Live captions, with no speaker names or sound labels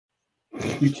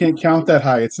You can't count that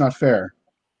high. It's not fair.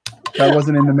 That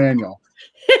wasn't in the manual.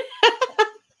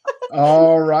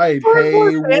 All right. Hey,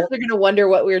 they're going to wonder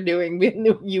what we're doing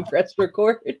when you press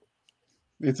record.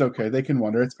 It's okay. They can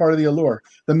wonder. It's part of the allure,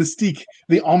 the mystique,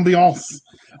 the ambiance.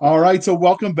 All right. So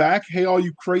welcome back. Hey, all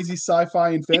you crazy sci-fi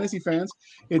and fantasy fans.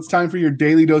 It's time for your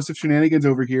daily dose of shenanigans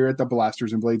over here at the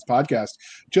Blasters and Blades podcast.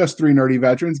 Just three nerdy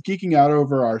veterans geeking out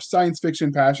over our science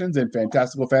fiction passions and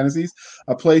fantastical fantasies.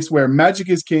 A place where magic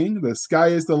is king, the sky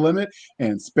is the limit,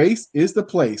 and space is the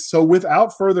place. So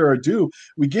without further ado,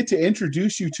 we get to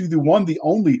introduce you to the one, the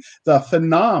only, the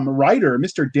phenom writer,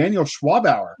 Mr. Daniel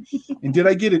Schwabauer. And did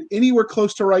I get it anywhere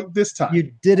close to right this time?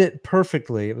 You did it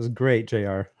perfectly. It was great,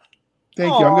 JR. Thank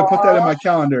you. I'm going to put that in my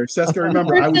calendar. Seska,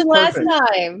 remember, I was perfect. Last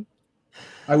time.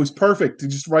 I was perfect.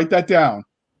 Just write that down.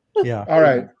 Yeah. All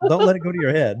right. Don't let it go to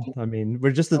your head. I mean,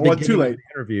 we're just at the beginning too late. of the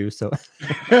interview, so.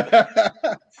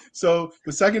 So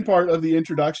the second part of the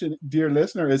introduction, dear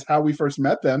listener, is how we first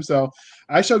met them. So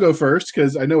I shall go first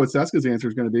because I know what Seska's answer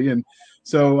is going to be. And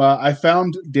so I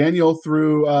found Daniel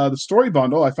through the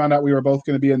Storybundle. I found out we were both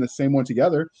going to be in the same one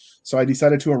together. So I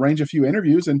decided to arrange a few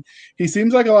interviews. And he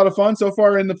seems like a lot of fun. So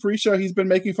far in the pre-show, he's been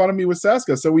making fun of me with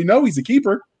Seska. So we know he's a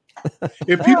keeper.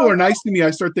 If people are nice to me,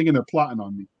 I start thinking they're plotting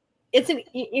on me. It's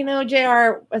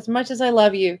JR, as much as I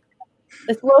love you,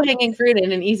 it's low-hanging fruit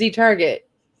and an easy target.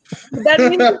 That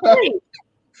means it's great.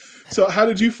 So how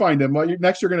did you find him? Well,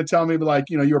 next you're going to tell me, like,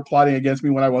 you were plotting against me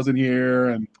when I wasn't here.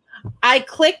 And I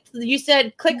clicked, you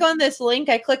said, click on this link.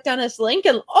 I clicked on this link,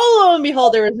 and lo and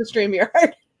behold, there was a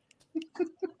StreamYard.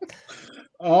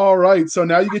 All right. So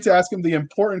now you get to ask him the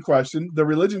important question, the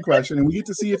religion question, and we get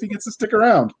to see if he gets to stick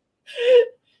around.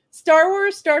 Star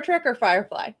Wars, Star Trek, or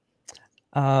Firefly?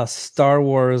 Star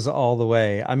Wars all the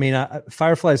way. I mean,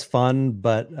 Firefly's fun,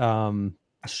 but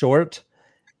short.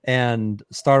 And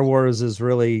Star Wars is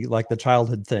really like the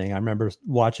childhood thing. I remember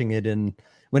watching it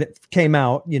when it came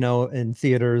out, in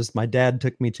theaters. My dad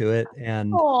took me to it,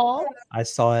 and Aww. I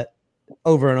saw it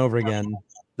over and over again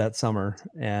that summer.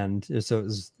 And so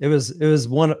it was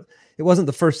one. It wasn't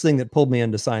the first thing that pulled me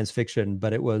into science fiction,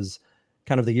 but it was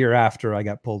kind of the year after I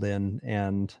got pulled in,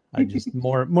 and I just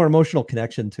more emotional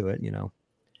connection to it.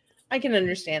 I can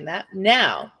understand that.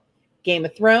 Now, Game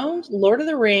of Thrones, Lord of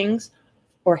the Rings,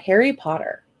 or Harry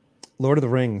Potter? Lord of the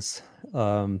Rings.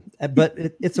 But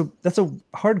that's a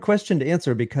hard question to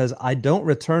answer because I don't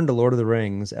return to Lord of the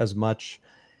Rings as much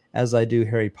as I do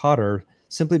Harry Potter,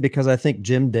 simply because I think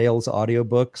Jim Dale's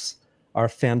audiobooks are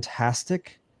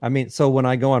fantastic. I mean, so when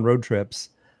I go on road trips,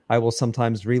 I will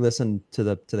sometimes re-listen to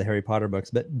the Harry Potter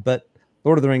books, but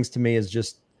Lord of the Rings to me is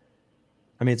just,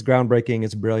 I mean, it's groundbreaking.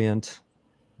 It's brilliant.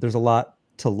 There's a lot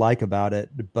to like about it,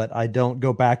 but I don't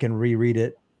go back and reread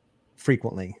it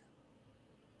frequently.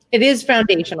 It is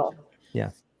foundational. Yeah.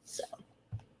 So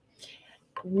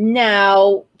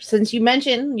now, since you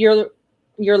mentioned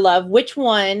your love, which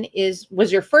one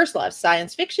was your first love,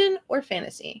 science fiction or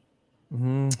fantasy?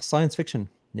 Science fiction.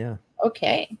 Yeah.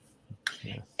 Okay.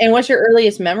 Yeah. And what's your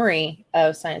earliest memory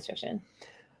of science fiction?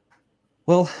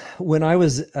 Well, when I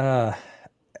was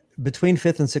between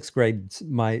 5th and 6th grade,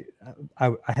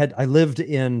 I lived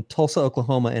in Tulsa,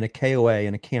 Oklahoma, in a KOA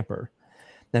in a camper.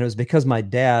 And it was because my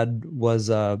dad was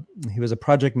he was a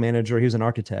project manager. He was an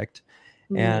architect,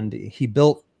 and he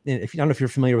built. I don't know if you're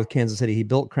familiar with Kansas City. He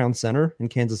built Crown Center in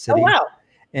Kansas City. Oh, wow.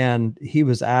 And he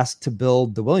was asked to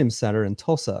build the Williams Center in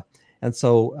Tulsa. And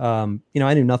so,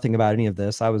 I knew nothing about any of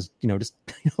this. I was, just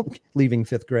leaving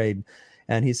 5th grade.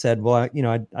 And he said, well,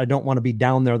 I don't want to be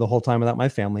down there the whole time without my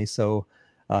family. So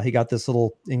he got this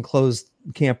little enclosed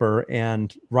camper.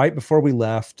 And right before we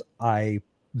left, I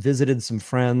visited some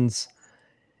friends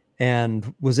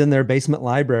and was in their basement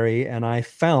library, and I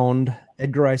found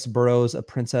Edgar Rice Burroughs' A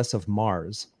Princess of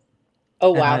Mars.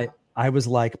 Oh, wow. And I was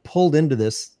like pulled into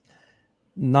this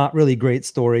not really great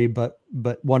story, but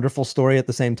wonderful story at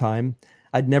the same time.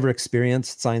 I'd never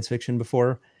experienced science fiction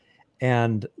before,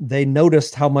 and they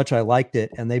noticed how much I liked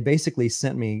it, and they basically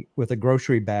sent me with a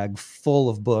grocery bag full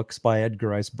of books by Edgar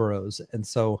Rice Burroughs. And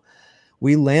so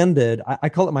we landed, I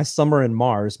call it my summer in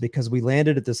Mars, because we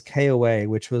landed at this KOA,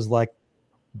 which was like,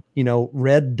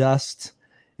 red dust.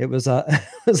 It was it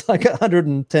was like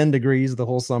 110 degrees the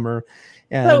whole summer,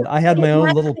 and I had my own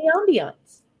little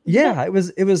ambiance. Yeah, it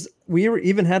was. We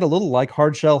even had a little like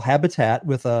hard shell habitat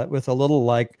with a little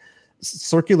like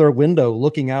circular window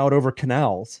looking out over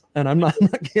canals, and I'm not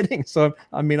kidding. So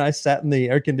I mean, I sat in the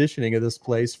air conditioning of this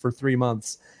place for 3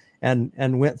 months, and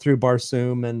went through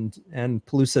Barsoom and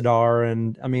Pellucidar,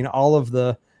 and I mean all of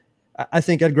the. I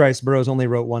think Edgar Rice Burroughs only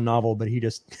wrote one novel, but he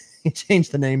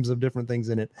changed the names of different things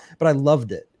in it. But I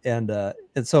loved it. and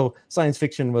so science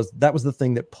fiction was the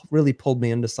thing that really pulled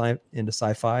me into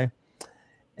sci-fi.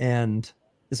 And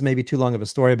this may be too long of a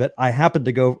story, but I happened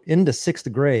to go into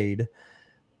 6th grade.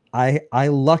 I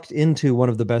lucked into one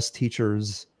of the best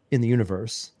teachers in the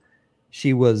universe.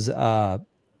 She was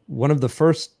one of the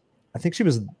first, I think she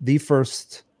was the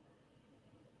first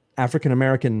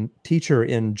African-American teacher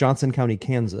in Johnson County,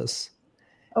 Kansas.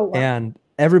 Oh, wow. And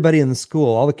everybody in the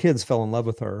school, all the kids fell in love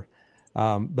with her.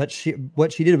 But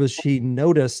what she did was she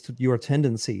noticed your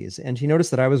tendencies, and she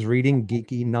noticed that I was reading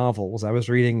geeky novels. I was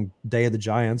reading Day of the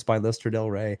Giants by Lester Del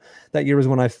Rey. That year was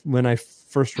when I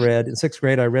first read, in 6th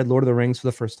grade, I read Lord of the Rings for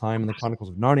the first time and the Chronicles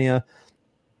of Narnia.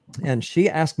 And she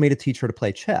asked me to teach her to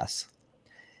play chess.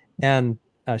 And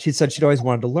she said she'd always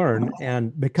wanted to learn.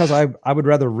 And because I would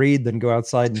rather read than go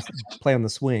outside and play on the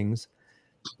swings,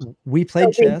 we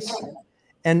played chess.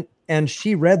 And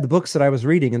she read the books that I was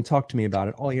reading and talked to me about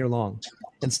it all year long,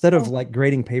 instead of like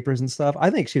grading papers and stuff. I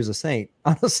think she was a saint,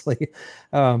 honestly.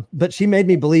 But she made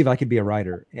me believe I could be a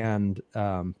writer. And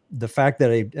the fact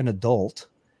that an adult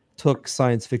took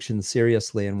science fiction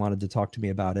seriously and wanted to talk to me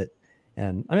about it.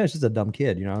 And I mean, I was just a dumb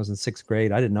kid. You know, I was in 6th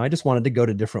grade. I didn't know. I just wanted to go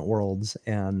to different worlds.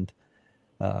 And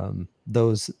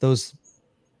those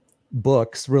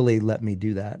books really let me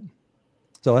do that.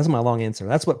 So that's my long answer.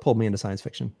 That's what pulled me into science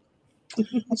fiction.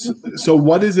 So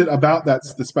what is it about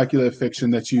the speculative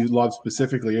fiction that you love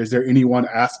specifically? Is there any one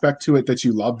aspect to it that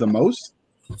you love the most?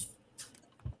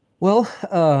 Well,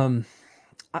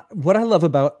 what I love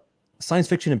about science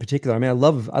fiction in particular, I mean, I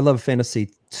love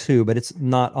fantasy too, but it's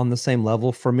not on the same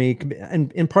level for me.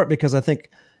 And in part because I think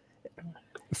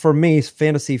for me,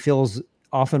 fantasy feels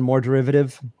often more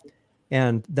derivative,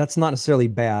 and that's not necessarily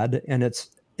bad. And it's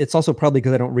also probably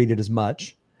because I don't read it as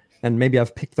much, and maybe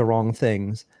I've picked the wrong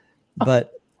things.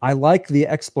 But I like the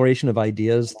exploration of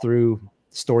ideas through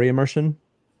story immersion.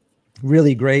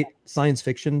 Really great science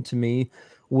fiction to me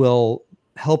will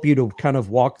help you to kind of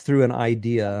walk through an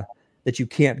idea that you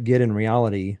can't get in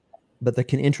reality, but that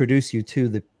can introduce you to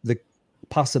the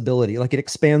possibility. Like, it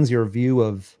expands your view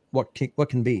of what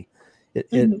can be.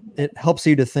 It helps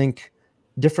you to think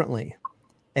differently,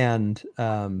 and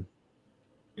kind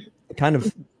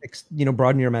of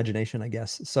broaden your imagination, I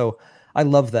guess. So I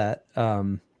love that.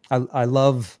 I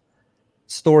love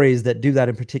stories that do that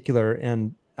in particular,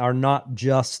 and are not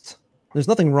just, there's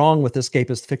nothing wrong with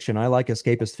escapist fiction. I like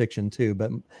escapist fiction too,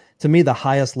 but to me, the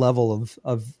highest level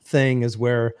of thing is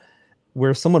where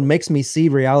someone makes me see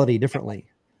reality differently.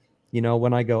 You know,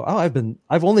 when I go, oh,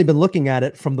 I've only been looking at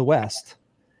it from the West,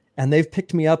 and they've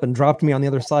picked me up and dropped me on the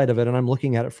other side of it, and I'm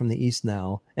looking at it from the East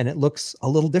now, and it looks a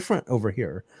little different over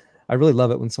here. I really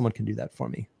love it when someone can do that for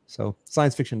me. So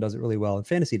science fiction does it really well, and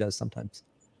fantasy does sometimes.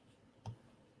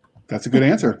 That's a good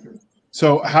answer.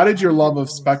 So how did your love of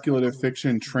speculative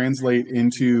fiction translate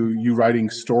into you writing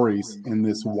stories in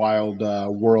this wild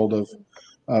world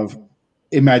of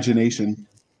imagination?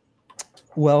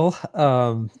 Well,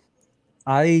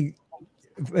 I,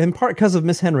 in part because of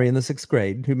Miss Henry in the 6th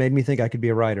grade, who made me think I could be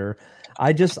a writer,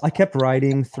 I kept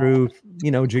writing through,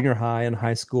 junior high and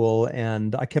high school,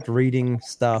 and I kept reading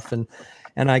stuff. And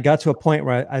I got to a point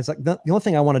where I was like, the only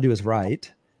thing I want to do is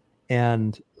write.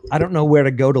 And I don't know where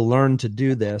to go to learn to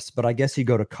do this, but I guess you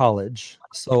go to college.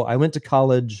 So I went to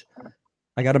college.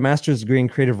 I got a master's degree in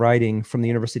creative writing from the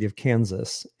University of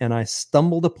Kansas. And I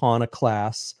stumbled upon a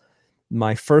class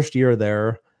my first year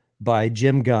there by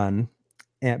Jim Gunn,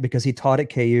 and because he taught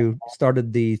at KU,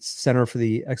 started the Center for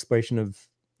the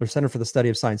Study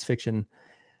of Science Fiction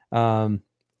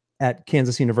at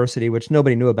Kansas University, which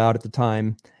nobody knew about at the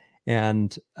time.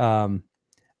 And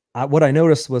what I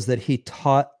noticed was that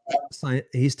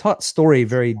he's taught story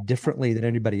very differently than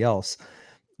anybody else.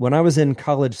 When I was in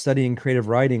college studying creative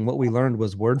writing, what we learned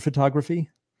was word photography.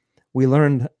 We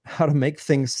learned how to make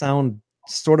things sound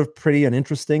sort of pretty and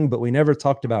interesting, but we never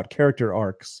talked about character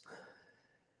arcs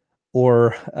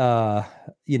or,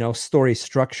 story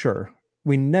structure.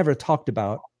 We never talked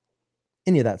about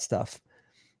any of that stuff.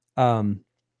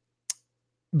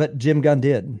 But Jim Gunn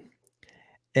did.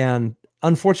 And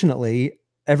unfortunately,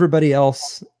 everybody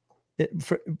else,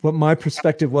 what my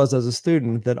perspective was as a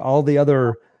student, that all the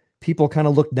other people kind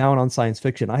of looked down on science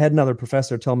fiction. I had another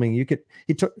professor tell me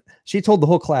she told the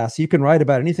whole class, you can write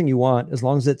about anything you want as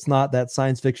long as it's not that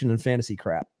science fiction and fantasy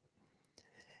crap.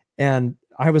 And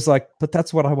I was like, but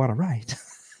that's what I want to write.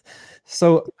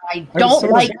 So I don't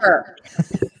like her.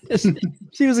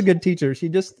 She was a good teacher.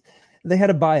 They had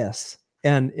a bias.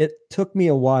 And it took me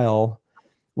a while,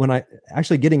 when I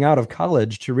actually getting out of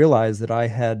college, to realize that I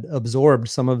had absorbed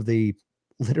some of the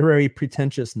literary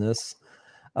pretentiousness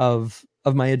of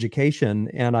my education,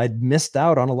 and I'd missed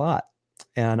out on a lot.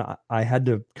 and I had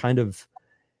to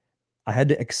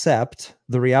accept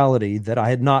the reality that I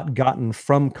had not gotten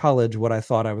from college what I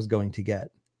thought I was going to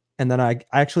get. And then I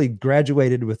actually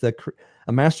graduated with a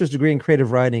master's degree in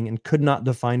creative writing and could not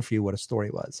define for you what a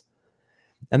story was.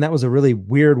 And that was a really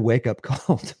weird wake up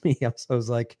call to me. I was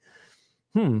like,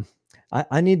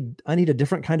 I need a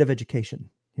different kind of education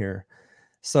here.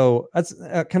 So that's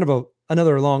kind of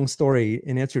another long story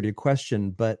in answer to your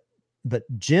question. But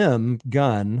Jim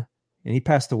Gunn, and he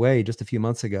passed away just a few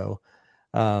months ago,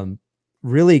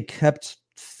 really kept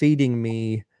feeding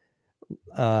me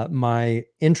my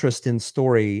interest in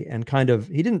story, and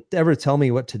he didn't ever tell me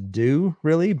what to do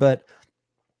really, but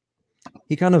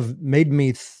he kind of made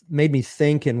me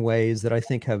think in ways that I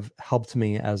think have helped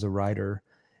me as a writer.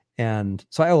 And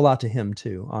so I owe a lot to him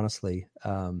too, honestly.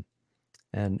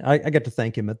 And I get to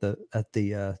thank him at the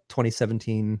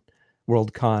 2017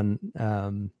 World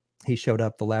Con. He showed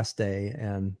up the last day,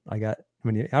 and I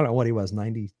don't know what he was,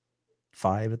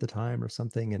 95 at the time or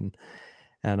something.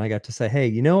 And I got to say, hey,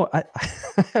 I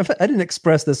didn't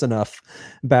express this enough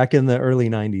back in the early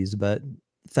 90s, but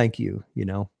thank you,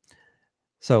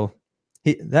 So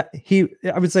I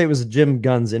would say it was Jim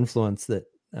Gunn's influence that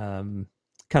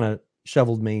kind of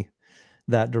shoveled me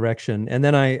that direction. And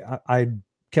then I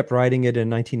kept writing it. In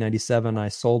 1997. I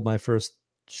sold my first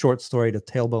short story to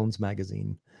Tailbones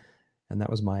magazine, and that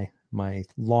was my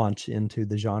launch into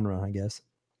the genre, I guess.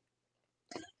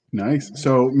 Nice.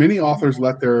 So many authors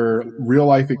let their real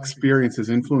life experiences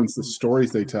influence the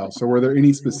stories they tell. So were there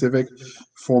any specific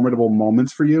formidable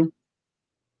moments for you?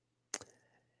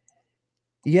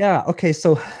 Yeah. Okay.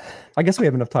 So I guess we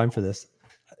have enough time for this.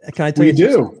 Can I tell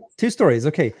you? Two stories.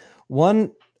 Okay.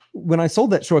 One, when I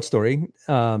sold that short story,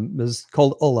 was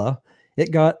called Ulla.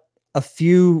 It got a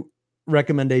few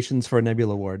recommendations for a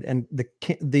Nebula Award, and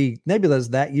the Nebulas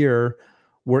that year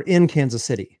were in Kansas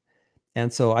City.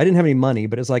 And so I didn't have any money,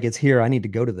 but it's like, it's here. I need to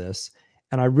go to this.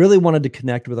 And I really wanted to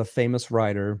connect with a famous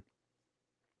writer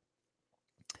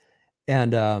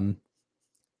and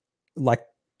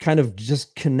kind of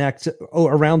just connect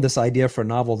around this idea for a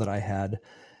novel that I had.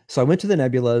 So I went to the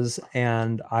Nebulas,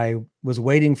 and I was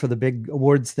waiting for the big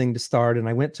awards thing to start. And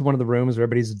I went to one of the rooms where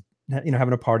everybody's,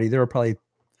 having a party. There were probably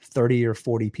 30 or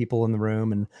 40 people in the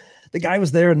room, and the guy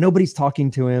was there and nobody's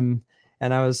talking to him.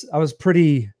 And I'm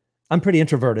pretty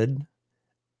introverted.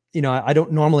 I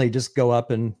don't normally just go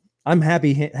up, and I'm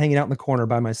happy hanging out in the corner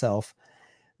by myself.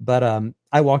 But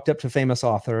I walked up to famous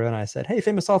author and I said, "Hey,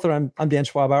 famous author, I'm Dan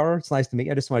Schwabauer. It's nice to meet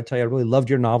you. I just want to tell you I really loved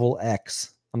your novel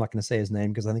X." I'm not going to say his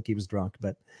name because I think he was drunk,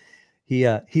 but he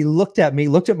looked at me,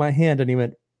 looked at my hand, and he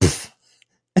went, "Pfft,"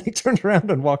 and he turned around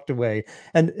and walked away.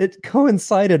 And it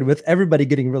coincided with everybody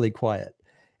getting really quiet.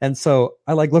 And so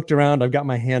I looked around, I've got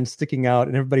my hand sticking out,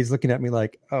 and everybody's looking at me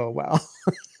like, "Oh, wow."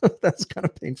 That's kind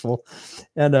of painful.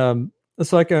 And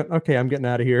so I go, "Okay, I'm getting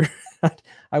out of here."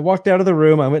 I walked out of the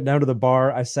room. I went down to the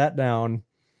bar. I sat down,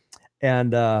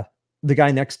 and the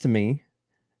guy next to me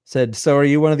said, "So are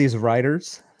you one of these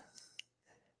writers?"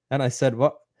 And I said,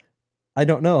 "Well, I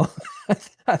don't know.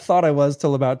 I thought I was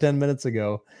till about 10 minutes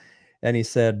ago." And he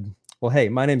said, "Well, hey,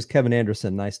 my name's Kevin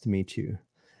Anderson. Nice to meet you."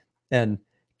 And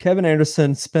Kevin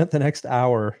Anderson spent the next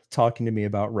hour talking to me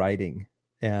about writing.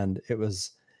 And it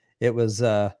was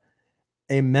a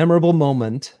memorable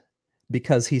moment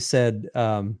because he said,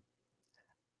 and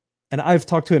I've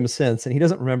talked to him since, and he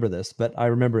doesn't remember this, but I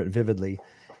remember it vividly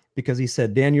because he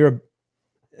said, "Dan,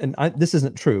 this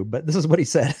isn't true, but this is what he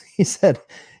said." He said,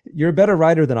 "You're a better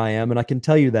writer than I am. And I can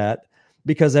tell you that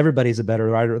because everybody's a better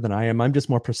writer than I am. I'm just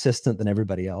more persistent than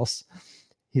everybody else."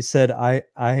 He said, I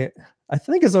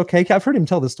think it's okay. I've heard him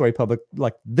tell this story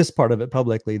this part of it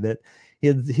publicly, that he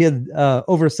had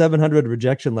over 700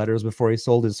 rejection letters before he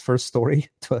sold his first story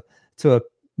to a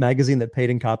magazine that paid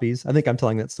in copies. I think I'm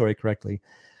telling that story correctly.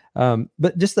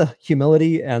 But just the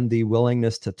humility and the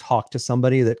willingness to talk to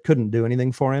somebody that couldn't do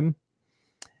anything for him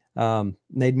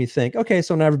made me think, okay,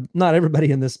 so not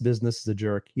everybody in this business is a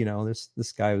jerk.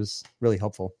 This guy was really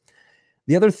helpful.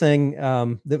 The other thing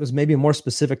that was maybe more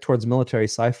specific towards military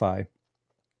sci-fi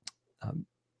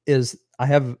is I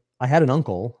had an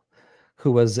uncle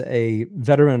who was a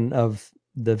veteran of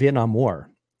the Vietnam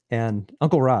War, and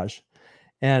Uncle Raj.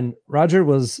 And Roger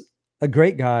was a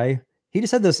great guy. He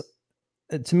just had this,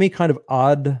 to me, kind of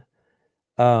odd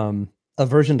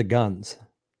aversion to guns.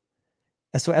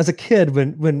 And so as a kid,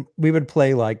 when we would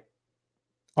play like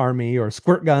Army or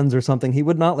squirt guns or something, he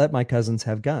would not let my cousins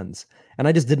have guns. And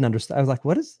I just didn't understand. I was like,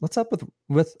 what's up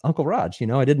with Uncle Raj?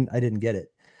 I didn't get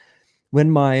it. When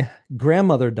my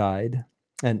grandmother died,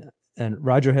 and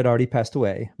Roger had already passed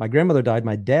away, my grandmother died.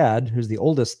 My dad, who's the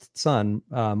oldest son,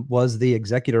 was the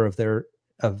executor of their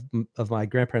of my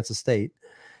grandparents' estate.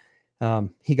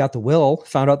 He got the will,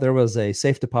 found out there was a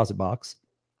safe deposit box,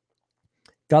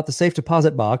 got the safe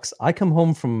deposit box. I come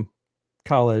home from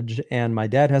college and my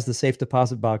dad has the safe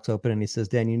deposit box open and he says,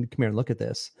 Dan, you need to come here and look at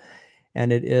this.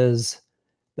 And it is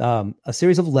a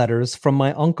series of letters from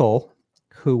my uncle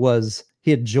he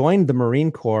had joined the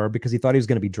Marine Corps because he thought he was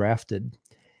going to be drafted.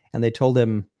 And they told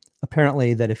him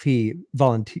apparently that if he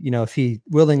if he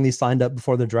willingly signed up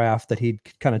before the draft, that he'd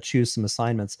kind of choose some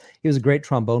assignments. He was a great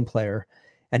trombone player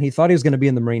and he thought he was going to be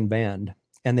in the Marine band,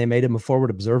 and they made him a forward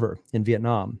observer in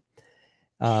Vietnam.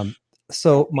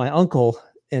 So my uncle,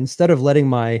 instead of letting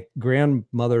my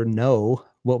grandmother know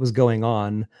what was going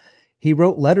on, he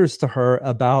wrote letters to her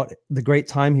about the great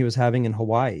time he was having in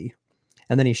Hawaii.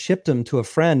 And then he shipped them to a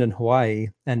friend in Hawaii.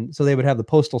 And so they would have the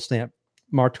postal stamp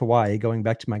marked Hawaii going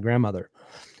back to my grandmother.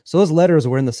 So those letters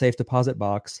were in the safe deposit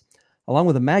box, along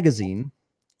with a magazine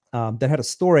that had a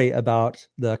story about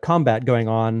the combat going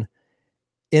on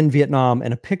in Vietnam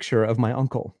and a picture of my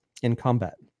uncle in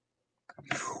combat.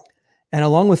 And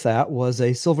along with that was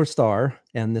a silver star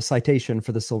and the citation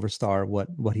for the silver star,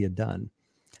 what he had done.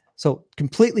 So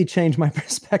completely changed my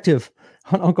perspective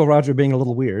on Uncle Roger being a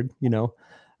little weird,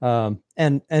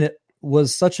 and it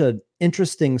was such an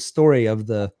interesting story of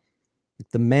the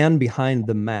man behind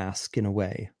the mask in a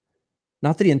way.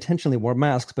 Not that he intentionally wore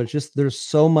masks, but just there's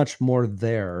so much more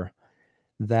there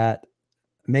that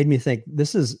made me think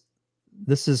this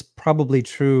is probably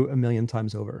true a million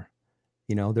times over.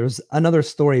 There's another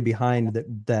story behind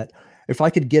that if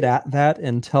I could get at that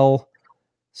and tell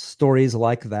stories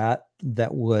like that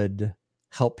would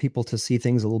help people to see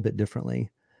things a little bit differently,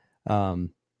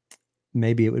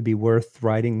 maybe it would be worth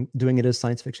doing it as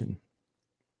science fiction.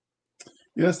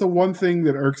 Yeah, that's the one thing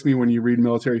that irks me when you read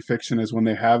military fiction is when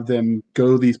they have them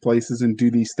go these places and do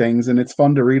these things, and it's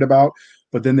fun to read about,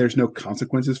 but then there's no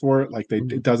consequences for it. Like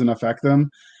it doesn't affect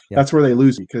them. Yeah. That's where they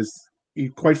lose me, because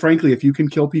quite frankly, if you can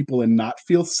kill people and not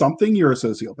feel something, you're a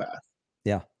sociopath.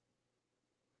 Yeah.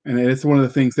 And it's one of the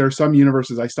things, there are some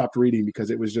universes I stopped reading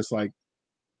because it was just like,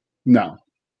 no.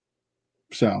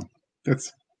 So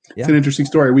it's an interesting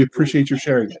story. We appreciate your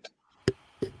sharing it.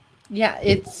 Yeah,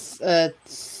 it's a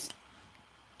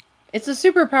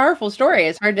super powerful story.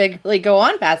 It's hard to really go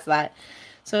on past that.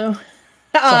 So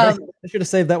I should have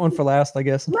saved that one for last, I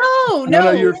guess.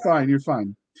 No, you're fine. You're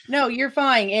fine. No, you're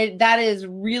fine. That is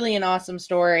really an awesome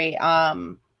story.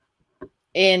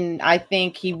 And I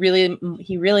think he really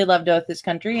loved both his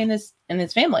country and his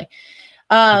family.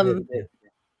 But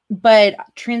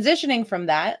transitioning from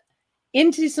that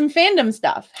into some fandom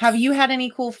stuff, have you had any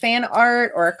cool fan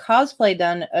art or cosplay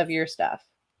done of your stuff?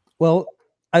 Well,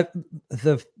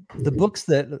 the books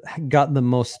that got the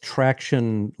most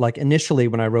traction, like initially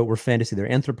when I wrote, were fantasy.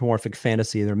 They're anthropomorphic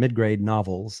fantasy. They're mid-grade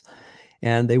novels,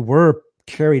 and they were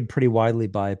carried pretty widely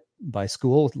by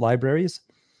school libraries.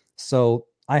 So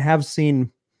I have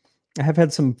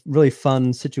had some really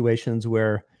fun situations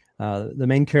where the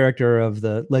main character of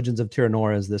the Legends of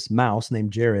Tyranor is this mouse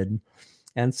named Jared.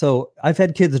 And so I've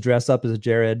had kids dress up as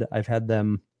Jared. I've had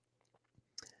them,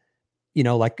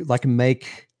 like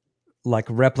make like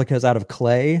replicas out of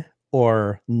clay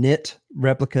or knit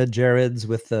replica Jareds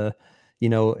with the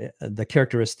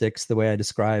characteristics, the way I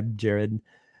described Jared.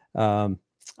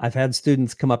 I've had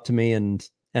students come up to me and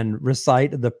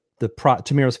recite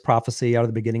Tamira's prophecy out of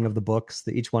the beginning of the books.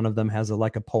 That each one of them has a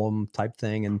poem type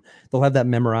thing, and they'll have that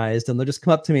memorized, and they'll just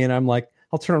come up to me, and I'm like,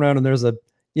 I'll turn around and there's an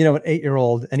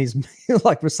 8-year-old, and he's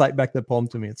recite back the poem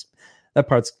to me. That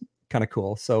part's kind of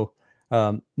cool. So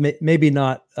maybe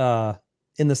not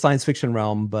in the science fiction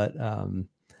realm, but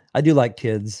I do like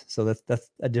kids, so that's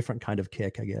a different kind of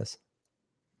kick, I guess.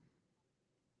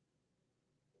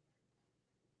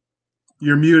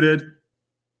 You're muted.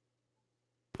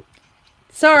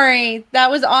 Sorry, that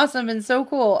was awesome and so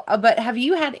cool. But have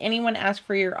you had anyone ask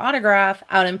for your autograph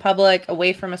out in public,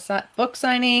 away from a book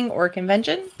signing or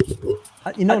convention?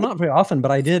 Not very often,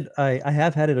 but I did. I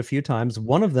have had it a few times.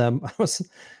 One of them,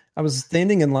 I was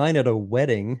standing in line at a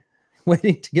wedding,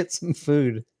 waiting to get some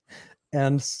food,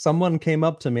 and someone came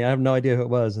up to me. I have no idea who it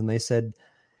was, and they said,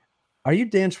 "Are you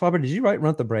Dan Schwabauer? Did you write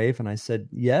Run the Brave?" And I said,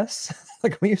 "Yes."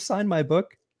 Will you sign my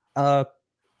book?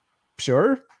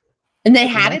 Sure. And they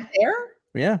had it there?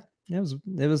 Yeah.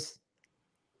 It was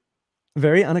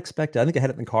very unexpected. I think I had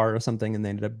it in the car or something, and they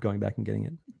ended up going back and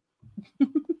getting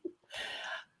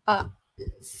it.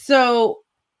 So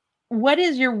what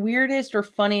is your weirdest or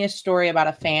funniest story about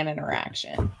a fan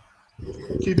interaction?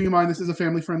 Keeping in mind, this is a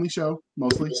family-friendly show,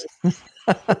 mostly.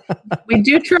 We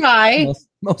do try.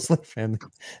 Mostly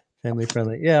family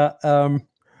friendly. Yeah.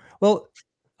 Well,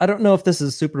 I don't know if this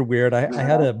is super weird. I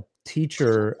had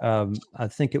teacher, I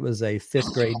think it was a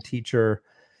 5th grade teacher,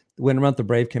 when Run the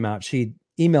Brave came out, she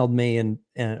emailed me and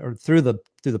or through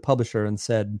the publisher and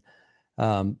said,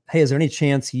 hey, is there any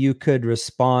chance you could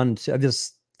respond to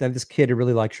this kid who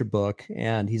really likes your book,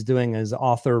 and he's doing his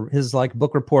like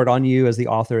book report on you as the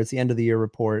author. It's the end of the year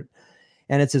report,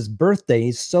 and it's his birthday.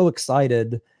 He's so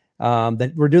excited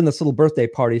that we're doing this little birthday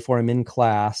party for him in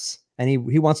class, and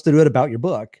he wants to do it about your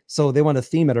book. So they want to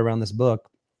theme it around this book.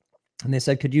 And they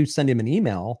said, could you send him an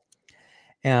email?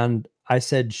 And I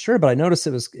said, sure, but I noticed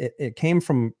it came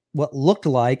from what looked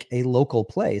like a local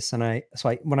place. And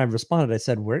when I responded, I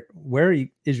said, where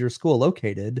is your school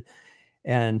located?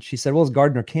 And she said, well, it's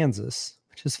Gardner, Kansas,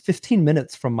 which is 15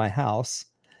 minutes from my house.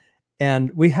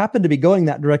 And we happened to be going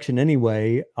that direction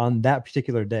anyway on that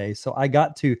particular day. So I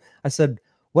said,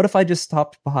 what if I just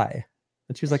stopped by?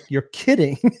 And she was like, you're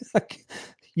kidding. Like,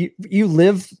 you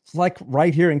live like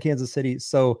right here in Kansas City.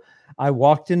 So I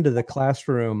walked into the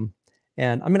classroom,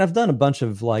 and I mean, I've done a bunch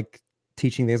of like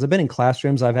teaching things. I've been in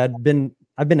classrooms. I've been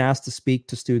asked to speak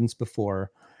to students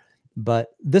before,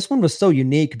 but this one was so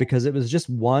unique because it was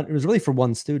really for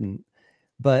one student,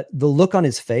 but the look on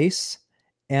his face,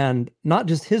 and not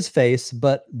just his face,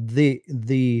 but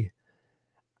I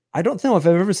don't know if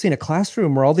I've ever seen a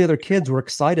classroom where all the other kids were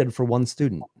excited for one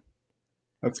student.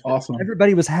 That's awesome.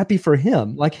 Everybody was happy for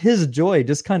him. Like, his joy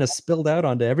just kind of spilled out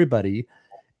onto everybody.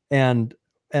 And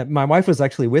my wife was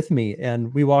actually with me,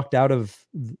 and we walked out of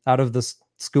the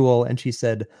school, and she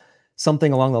said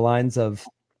something along the lines of,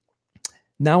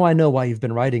 now I know why you've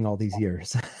been writing all these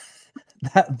years.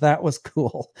 that was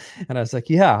cool. And I was like,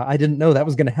 yeah, I didn't know that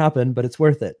was going to happen, but it's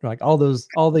worth it. Like all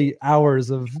the hours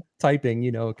of typing,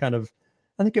 kind of,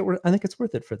 I think it's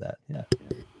worth it for that. Yeah.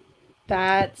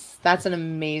 That's an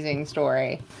amazing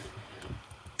story.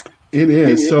 It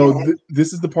is. So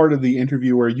this is the part of the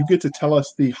interview where you get to tell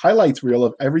us the highlights reel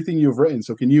of everything you've written.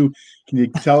 So can you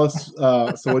tell us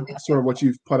what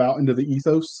you've put out into the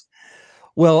ethos?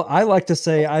 Well, I like to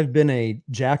say I've been a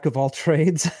jack of all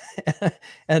trades,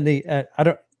 and I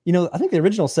think the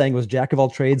original saying was jack of all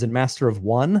trades and master of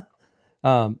one.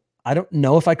 I don't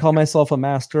know if I call myself a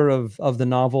master of the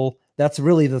novel. That's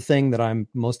really the thing that I'm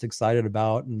most excited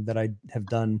about and that I have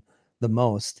done the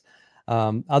most.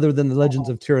 Other than the Legends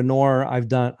of Tyranor,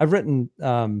 I've written,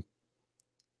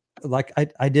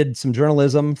 I did some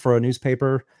journalism for a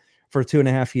newspaper for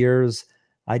 2.5 years.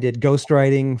 I did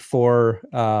ghostwriting for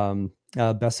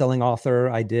a best-selling author.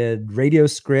 I did radio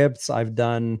scripts. I've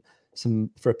done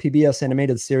for a PBS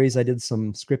animated series. I did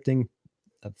some scripting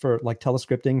for like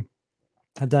telescripting.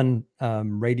 I've done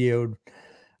radio,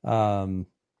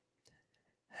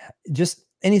 just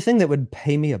anything that would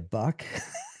pay me $1.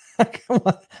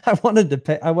 I wanted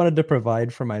to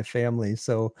provide for my family.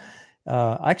 So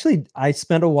actually, I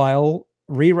spent a while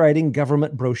rewriting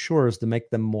government brochures to make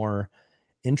them more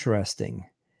interesting.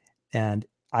 And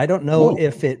I don't know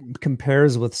if it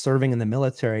compares with serving in the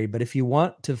military, but if you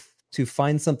want to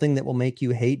find something that will make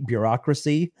you hate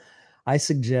bureaucracy, I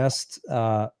suggest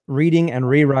reading and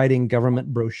rewriting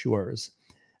government brochures.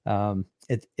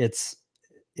 It's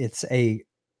a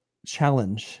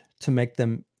challenge to make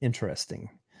them interesting.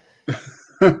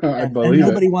 I believe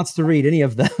nobody wants to read any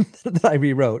of them that I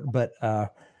rewrote, but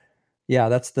yeah,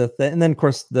 that's and then of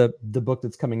course the book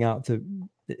that's coming out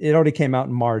it already came out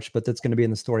in March, but that's going to be in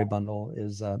the Storybundle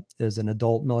is an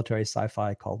adult military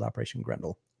sci-fi called Operation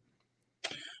Grendel.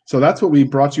 So that's what we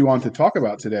brought you on to talk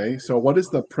about today. So what is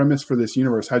the premise for this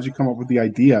universe? How'd you come up with the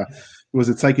idea? Was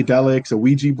it psychedelics, a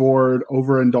Ouija board,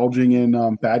 overindulging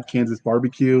in bad Kansas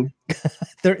barbecue?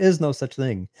 There is no such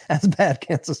thing as bad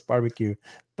Kansas barbecue,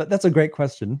 but that's a great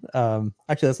question.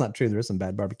 Actually, that's not true. There is some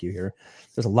bad barbecue here.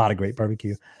 There's a lot of great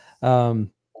barbecue. So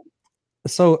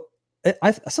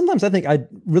sometimes I think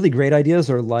really great ideas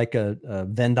are like a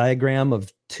Venn diagram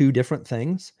of two different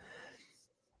things.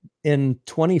 In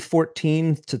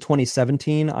 2014 to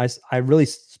 2017, I really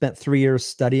spent 3 years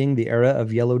studying the era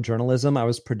of yellow journalism. I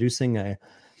was producing a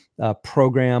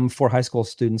program for high school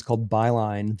students called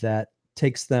Byline that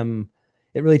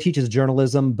it really teaches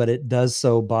journalism, but it does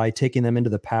so by taking them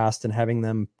into the past and having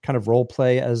them kind of role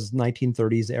play as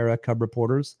 1930s era cub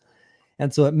reporters.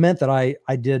 And so it meant that I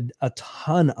did a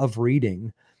ton of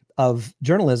reading of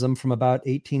journalism from about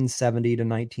 1870 to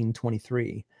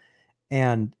 1923.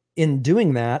 And in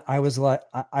doing that, I was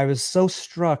so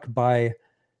struck by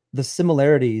the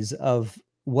similarities of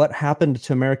what happened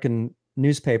to American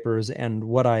newspapers and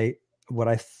what I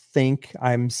think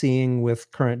I'm seeing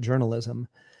with current journalism.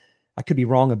 I could be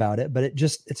wrong about it, but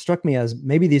it struck me as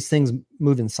maybe these things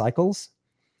move in cycles,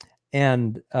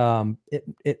 and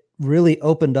it really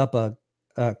opened up a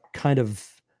kind of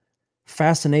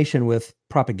fascination with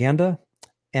propaganda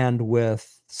and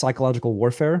with psychological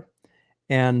warfare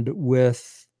and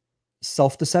with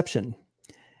self-deception.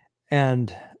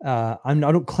 And I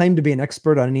don't claim to be an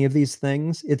expert on any of these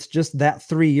things. It's just that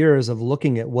 3 years of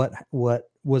looking at what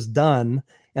was done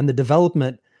and the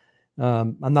development.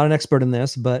 I'm not an expert in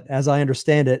this, but as I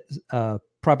understand it,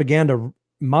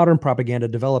 modern propaganda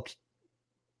developed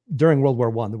during World War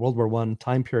I, the World War I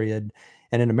time period.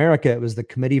 And in America, it was the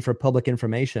Committee for Public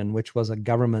Information, which was a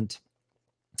government,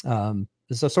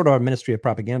 it's a sort of a ministry of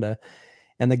propaganda.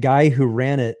 And the guy who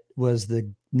ran it was the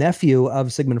nephew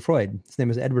of Sigmund Freud. His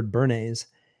name is Edward Bernays.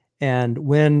 And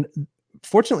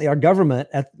fortunately, our government,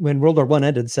 when World War I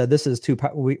ended, said this is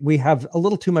we have a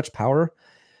little too much power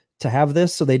to have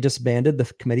this. So they disbanded the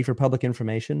Committee for Public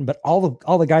Information. But all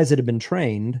the guys that had been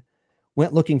trained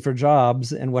went looking for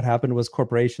jobs. And what happened was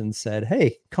corporations said,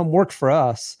 hey, come work for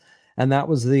us. And that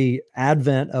was the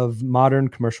advent of modern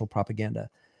commercial propaganda.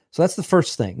 So that's the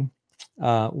first thing,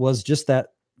 was just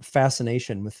that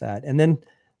fascination with that. And then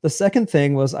the second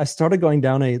thing was I started going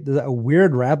down a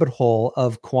weird rabbit hole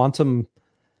of quantum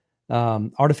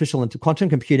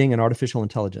computing and artificial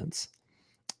intelligence.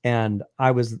 And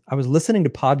I was listening to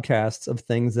podcasts of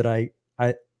things that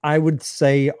I would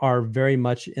say are very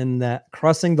much in that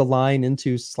crossing the line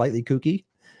into slightly kooky,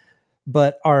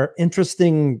 but are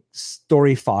interesting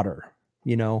story fodder,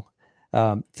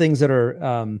 things that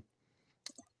are,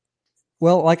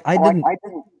 like I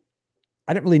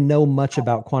didn't really know much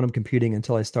about quantum computing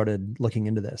until I started looking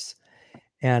into this.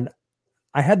 And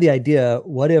I had the idea,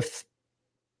 what if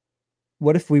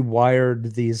we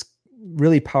wired these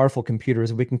really powerful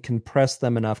computers, we can condense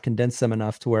them enough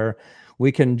to where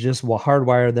we can just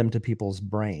hardwire them to people's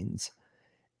brains.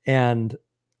 And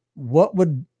what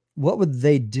would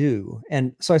they do?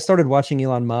 And so I started watching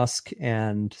Elon Musk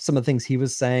and some of the things he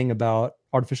was saying about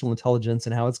artificial intelligence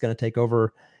and how it's going to take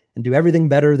over and do everything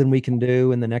better than we can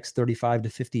do in the next 35 to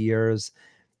 50 years.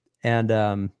 And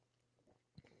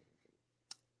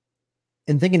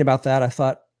in thinking about that, I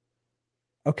thought,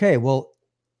 okay, well,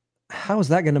 how is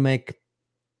that going to make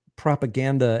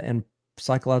propaganda and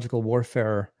psychological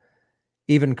warfare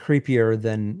even creepier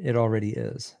than it already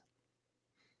is?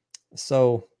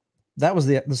 So that was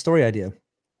the story idea.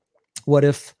 What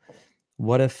if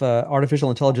artificial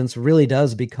intelligence really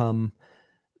does become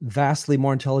vastly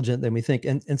more intelligent than we think?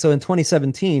 And so in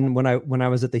 2017, when I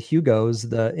was at the Hugos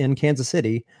in Kansas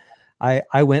City,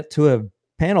 I went to a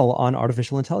panel on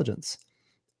artificial intelligence,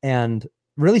 and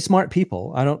really smart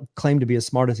people. I don't claim to be as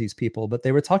smart as these people, but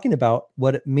they were talking about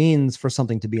what it means for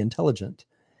something to be intelligent.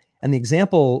 And the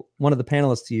example one of the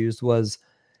panelists used was,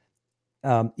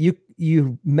 you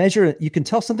can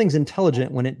tell something's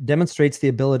intelligent when it demonstrates the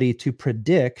ability to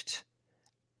predict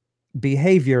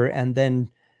behavior and then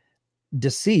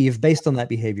deceive based on that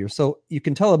behavior. So you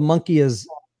can tell a monkey is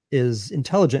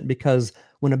intelligent because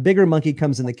when a bigger monkey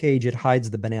comes in the cage, it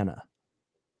hides the banana.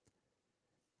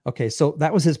 Okay, so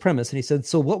that was his premise. And he said,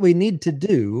 so what we need to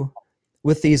do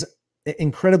with these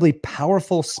incredibly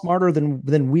powerful, smarter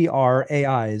than we are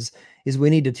AIs is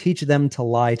we need to teach them to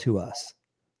lie to us.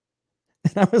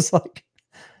 And I was like,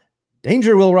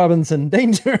 danger, Will Robinson,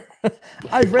 danger.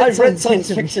 I've read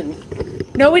science fiction.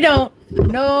 No, we don't.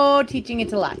 No teaching it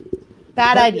to lie.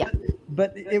 Bad idea.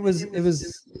 But it was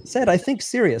said, I think,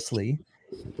 seriously.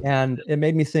 And it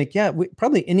made me think,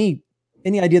 probably any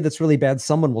idea that's really bad,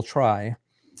 someone will try.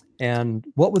 And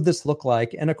what would this look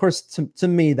like? And of course, to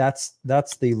me, that's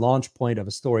the launch point of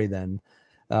a story then,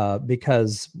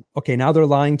 because, okay, now they're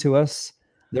lying to us.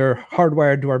 They're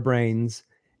hardwired to our brains.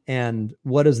 And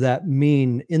what does that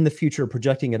mean in the future,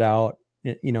 projecting it out,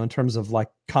 in terms of like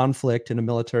conflict in a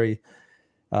military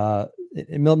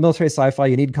sci-fi?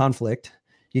 You need conflict.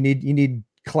 You need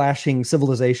clashing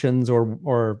civilizations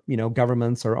or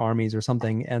governments or armies or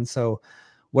something. And so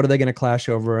what are they going to clash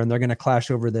over? And they're going to clash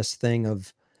over this thing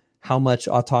of, how much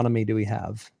autonomy do we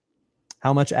have?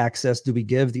 How much access do we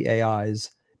give the AIs?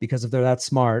 Because if they're that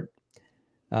smart,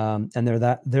 and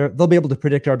they'll be able to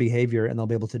predict our behavior and they'll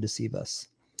be able to deceive us.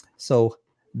 So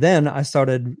then I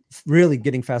started really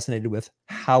getting fascinated with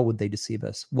how would they deceive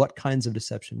us? What kinds of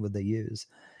deception would they use?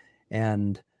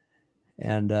 And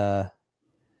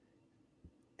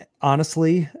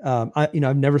honestly,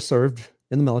 I've never served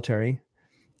in the military,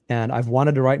 and I've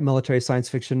wanted to write military science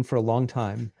fiction for a long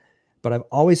time. But I've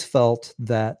always felt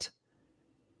that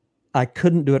I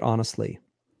couldn't do it honestly,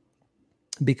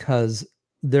 because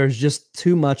there's just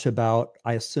too much about,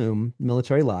 I assume,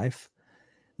 military life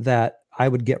that I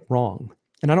would get wrong.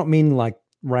 And I don't mean like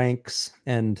ranks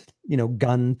and,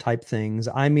 gun type things.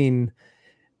 I mean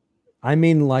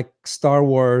like Star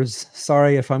Wars.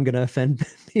 Sorry if I'm going to offend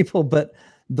people, but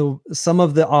some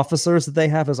of the officers that they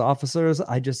have as officers,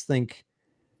 I just think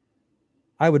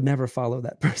I would never follow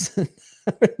that person.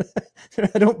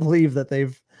 I don't believe that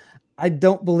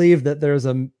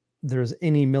there's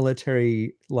any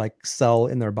military like cell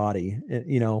in their body,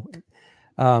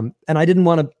 and I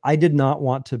did not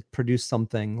want to produce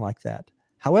something like that.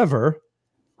 However,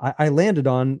 I landed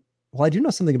on, well, I do know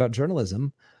something about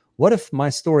journalism. What if my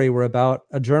story were about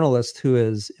a journalist who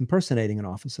is impersonating an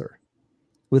officer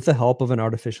with the help of an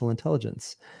artificial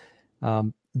intelligence?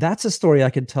 That's a story I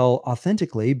could tell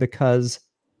authentically, because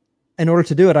in order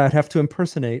to do it, I'd have to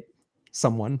impersonate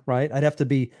someone, right? I'd have to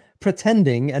be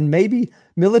pretending, and maybe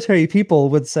military people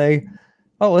would say,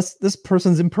 oh, this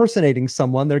person's impersonating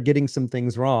someone. They're getting some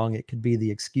things wrong. It could be the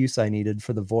excuse I needed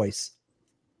for the voice.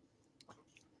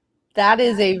 That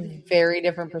is a very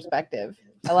different perspective.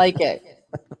 I like it.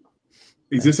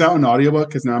 Is this out in audiobook?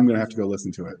 Because now I'm going to have to go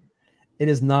listen to it. It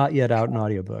is not yet out in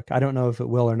audiobook. I don't know if it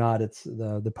will or not. It's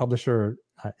the publisher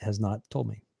has not told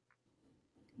me.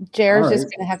 Jared's just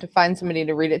going to have to find somebody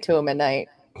to read it to him at night.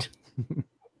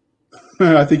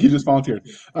 I think you just volunteered.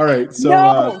 All right. So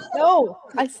no,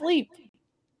 I sleep.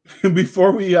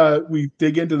 Before we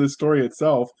dig into the story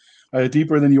itself,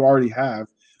 deeper than you already have,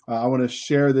 I want to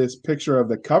share this picture of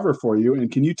the cover for you.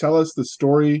 And can you tell us the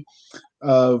story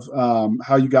of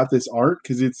how you got this art?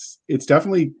 Because it's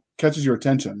definitely catches your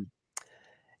attention.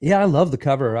 Yeah, I love the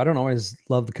cover. I don't always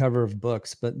love the cover of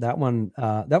books, but that one,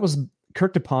 that was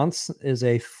Kirk DePonce is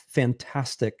a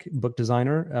fantastic book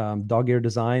designer, Dog Ear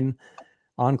Design.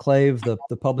 Enclave,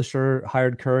 the publisher,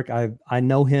 hired Kirk. I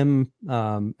know him.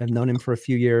 I've known him for a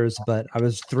few years, but I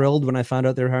was thrilled when I found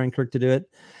out they were hiring Kirk to do it.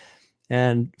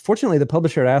 And fortunately, the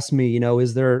publisher asked me,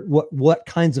 is there what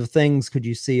kinds of things could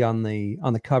you see on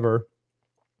the cover?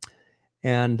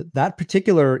 And that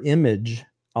particular image,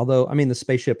 although the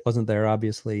spaceship wasn't there,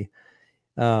 obviously.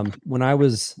 When I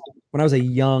was a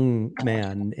young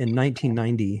man in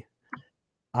 1990.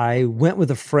 I went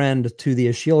with a friend to the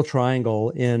Achille Triangle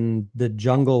in the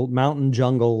mountain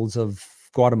jungles of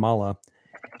Guatemala.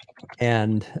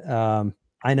 And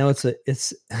I know it's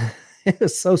it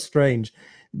was so strange,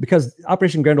 because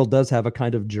Operation Grendel does have a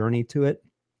kind of journey to it.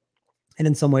 And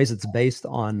in some ways it's based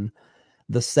on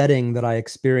the setting that I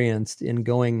experienced in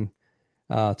going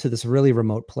to this really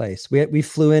remote place. We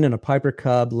flew in a Piper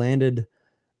Cub, landed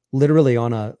literally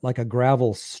on a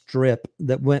gravel strip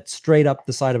that went straight up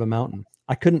the side of a mountain.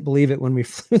 I couldn't believe it when we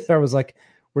flew there. I was like,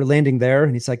 we're landing there.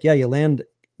 And he's like, yeah, you land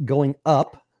going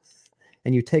up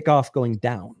and you take off going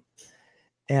down.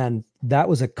 And that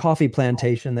was a coffee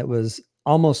plantation that was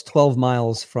almost 12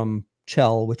 miles from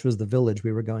Chell, which was the village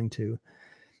we were going to.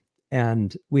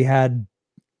 And we had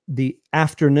the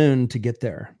afternoon to get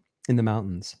there in the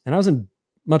mountains. And I was in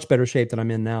much better shape than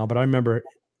I'm in now, but I remember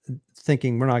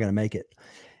thinking we're not going to make it.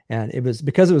 And it was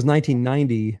because it was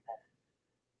 1990.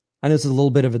 I know this is a little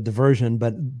bit of a diversion,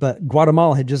 but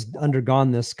Guatemala had just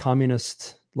undergone this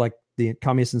communist, like the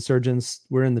communist insurgents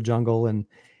were in the jungle. And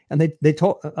they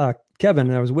told Kevin,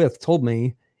 and I was with, told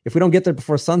me, if we don't get there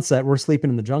before sunset, we're sleeping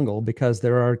in the jungle, because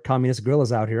there are communist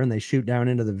guerrillas out here and they shoot down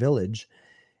into the village.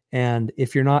 And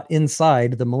if you're not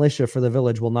inside, the militia for the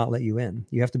village will not let you in.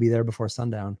 You have to be there before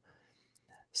sundown.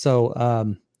 So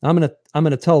I'm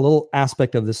gonna tell a little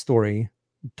aspect of this story,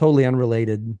 totally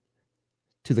unrelated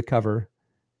to the cover.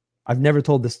 I've never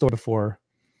told this story before,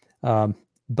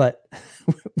 but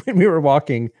when we were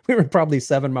walking, we were probably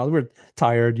 7 miles. We were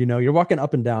tired, you're walking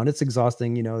up and down. It's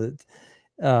exhausting,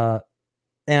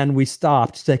 and we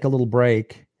stopped to take a little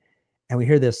break, and we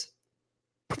hear this,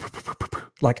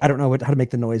 like, I don't know how to make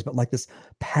the noise, but like this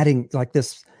padding, like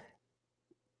this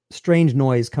strange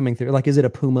noise coming through. Like, is it a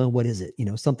puma? What is it?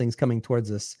 Something's coming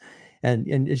towards us. And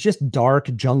it's just dark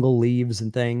jungle leaves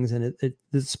and things. And it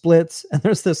splits. And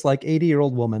there's this like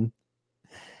 80-year-old woman,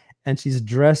 and she's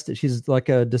dressed. She's like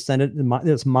a descendant,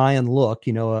 this Mayan look,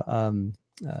 she was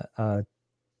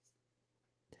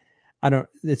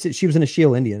an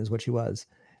Achille Indian is what she was.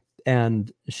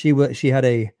 And she was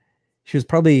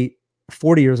probably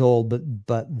 40 years old,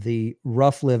 but the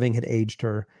rough living had aged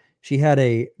her. She had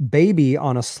a baby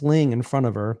on a sling in front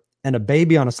of her and a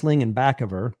baby on a sling in back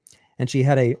of her. And she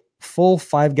had a full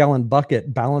 5-gallon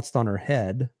bucket balanced on her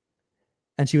head,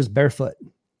 and she was barefoot.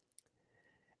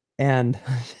 And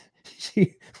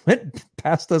she went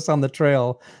past us on the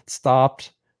trail,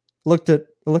 stopped, looked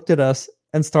at us,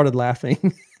 and started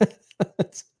laughing.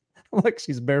 I'm like,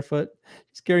 she's barefoot.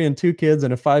 She's carrying 2 kids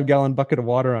and a 5-gallon bucket of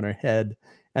water on her head,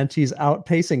 and she's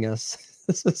outpacing us.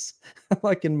 This is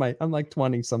I'm like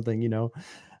 20 something,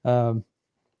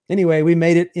 Anyway, we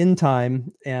made it in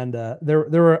time, and there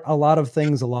were a lot of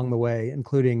things along the way,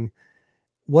 including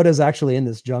what is actually in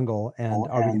this jungle, and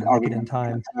are we going to make it in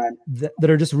time, that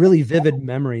are just really vivid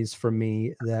memories for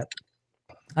me that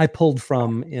I pulled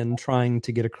from in trying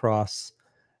to get across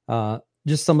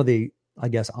just some of the, I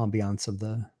guess, ambiance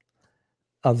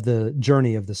of the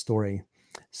journey of the story.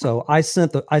 So I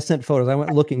sent photos. I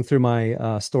went looking through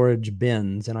my storage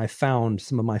bins, and I found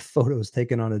some of my photos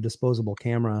taken on a disposable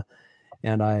camera,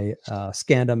 and I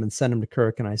scanned them and sent them to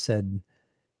Kirk, and I said,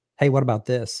 hey, what about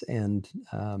this? And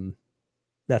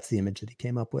that's the image that he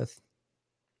came up with.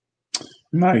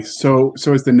 Nice. So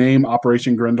is the name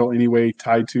Operation Grendel anyway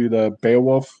tied to the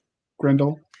Beowulf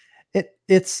Grendel?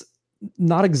 It's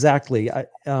not exactly.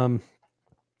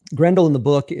 Grendel in the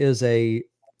book is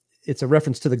it's a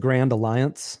reference to the Grand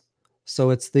Alliance. So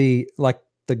it's the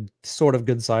sort of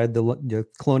good side. The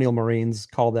colonial Marines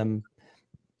call them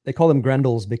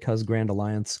Grendels because Grand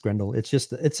Alliance, Grendel.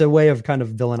 It's a way of kind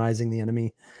of villainizing the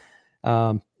enemy.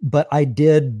 But I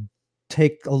did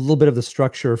take a little bit of the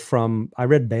structure I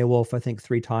read Beowulf, I think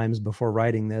 3 times before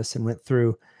writing this, and went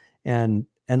through and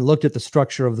looked at the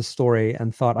structure of the story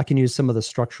and thought I can use some of the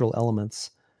structural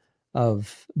elements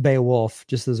of Beowulf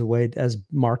just as a way, as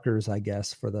markers, I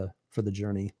guess, for the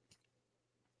journey.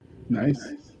 Nice.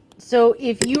 So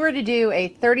if you were to do a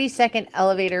 30-second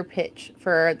elevator pitch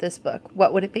for this book,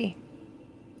 what would it be?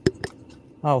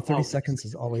 30 seconds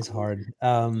is always hard.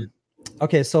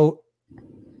 Okay, so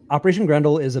Operation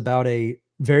Grendel is about a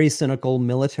very cynical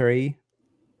military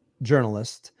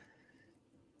journalist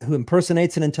who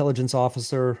impersonates an intelligence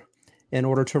officer in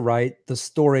order to write the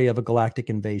story of a galactic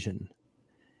invasion.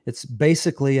 It's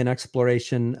basically an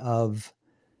exploration of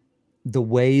the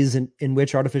ways in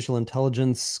which artificial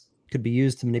intelligence could be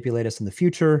used to manipulate us in the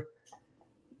future,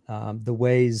 the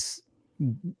ways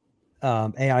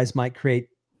AIs might create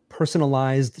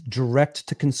personalized,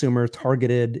 direct-to-consumer,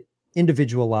 targeted,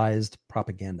 individualized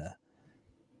propaganda.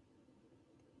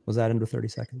 Was that under 30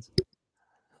 seconds?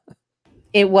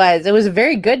 It was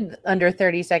very good under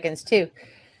 30 seconds too.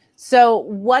 So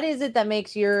what is it that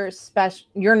makes your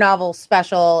novel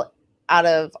special out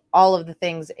of all of the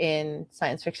things in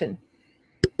science fiction?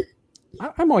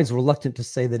 I'm always reluctant to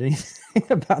say that anything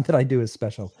about that I do is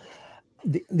special.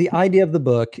 The idea of the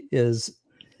book is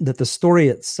that the story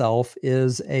itself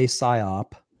is a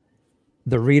psyop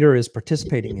the reader is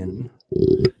participating in,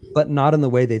 but not in the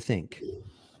way they think.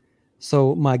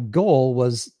 So my goal,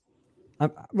 first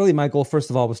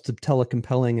of all, was to tell a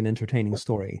compelling and entertaining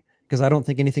story, because I don't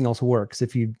think anything else works.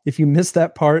 If you miss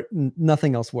that part,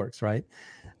 nothing else works, right?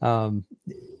 Grendel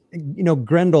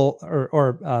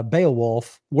or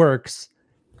Beowulf works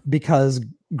because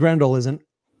Grendel isn't,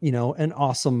 an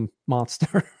awesome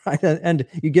monster, right? And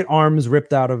you get arms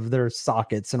ripped out of their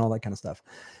sockets and all that kind of stuff.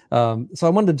 So I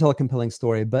wanted to tell a compelling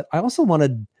story, but I also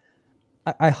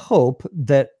I hope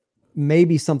that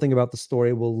maybe something about the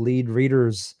story will lead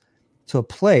readers to a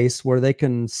place where they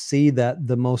can see that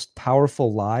the most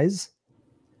powerful lies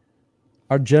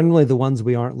are generally the ones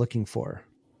we aren't looking for.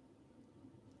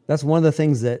 That's one of the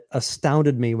things that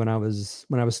astounded me when I was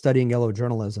studying yellow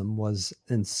journalism, was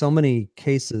in so many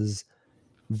cases,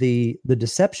 the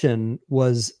deception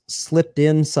was slipped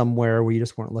in somewhere where you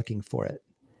just weren't looking for it.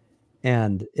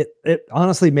 And it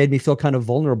honestly made me feel kind of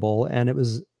vulnerable. And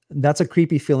that's a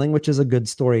creepy feeling, which is a good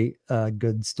story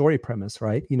premise,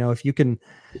 right? If you can,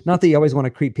 not that you always want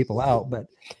to creep people out, but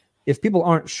if people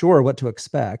aren't sure what to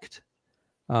expect,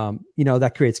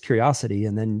 that creates curiosity.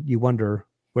 And then you wonder,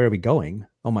 where are we going?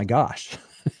 Oh my gosh,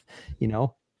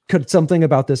 could something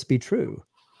about this be true?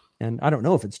 And I don't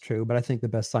know if it's true, but I think the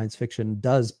best science fiction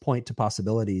does point to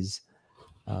possibilities.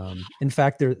 In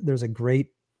fact, there's a great,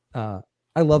 I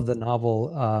love the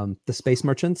novel, The Space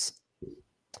Merchants,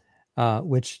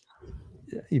 which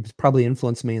probably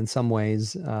influenced me in some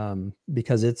ways,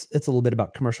 because it's a little bit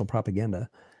about commercial propaganda.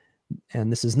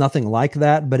 And this is nothing like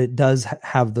that, but it does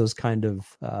have those kind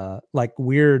of like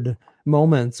weird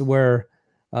moments where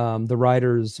the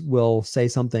writers will say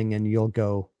something and you'll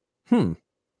go,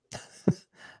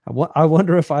 I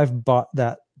wonder if I've bought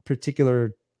that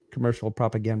particular commercial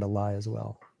propaganda lie as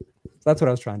well. So that's what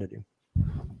I was trying to do.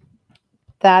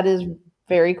 That is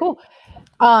very cool.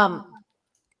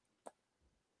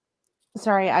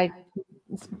 Sorry,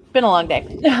 it's been a long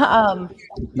day.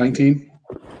 19.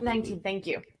 19, thank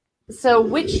you. So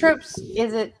which tropes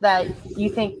is it that you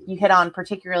think you hit on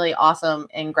particularly awesome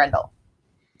in Grendel?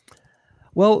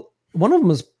 Well, one of them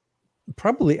was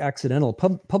probably accidental.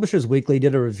 Publishers Weekly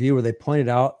did a review where they pointed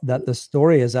out that the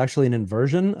story is actually an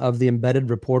inversion of the embedded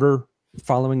reporter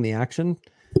following the action,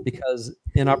 because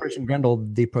in Operation Grendel,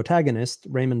 the protagonist,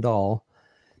 Raymond Dahl,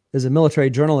 is a military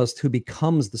journalist who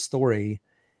becomes the story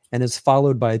and is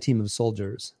followed by a team of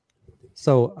soldiers.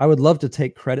 So I would love to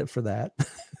take credit for that,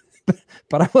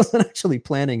 but I wasn't actually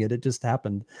planning it. It just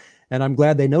happened. And I'm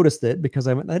glad they noticed it, because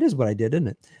I went, that is what I did, isn't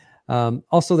it?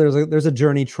 Also, there's a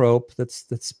journey trope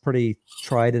that's pretty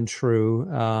tried and true,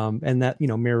 and that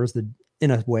mirrors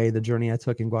in a way the journey I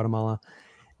took in Guatemala.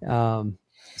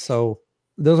 So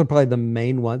those are probably the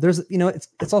main ones. There's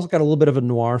it's also got a little bit of a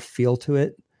noir feel to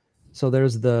it. So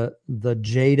there's the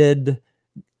jaded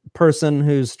person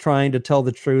who's trying to tell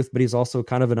the truth, but he's also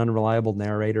kind of an unreliable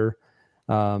narrator.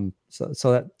 So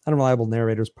that unreliable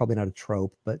narrator is probably not a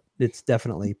trope, but it's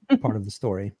definitely part of the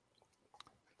story.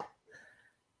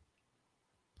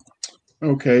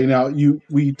 Okay, now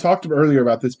we talked earlier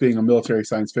about this being a military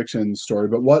science fiction story,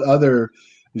 but what other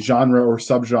genre or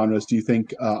subgenres do you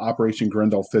think Operation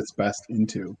Grendel fits best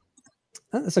into?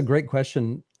 That's a great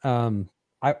question. I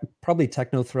probably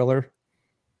techno thriller.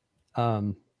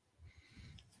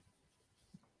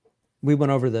 We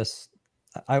went over this.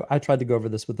 I tried to go over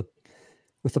this with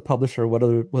the publisher. What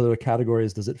other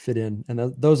categories does it fit in?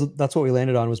 And that's what we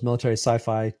landed on, was military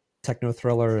sci-fi, techno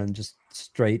thriller, and just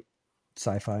straight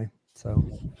sci-fi. So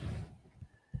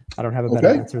I don't have a better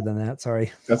answer than that.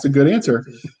 Sorry. That's a good answer.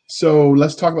 So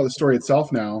let's talk about the story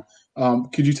itself now.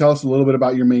 Could you tell us a little bit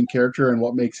about your main character and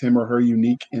what makes him or her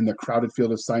unique in the crowded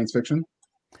field of science fiction?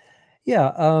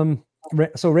 Yeah.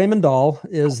 So Raymond Dahl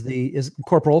is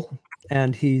corporal,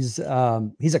 and he's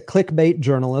a clickbait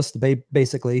journalist,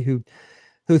 basically, who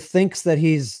thinks that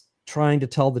he's trying to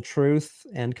tell the truth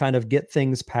and kind of get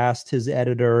things past his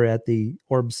editor at the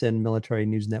Orbsen Military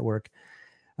News Network.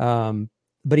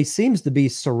 But he seems to be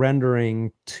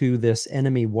surrendering to this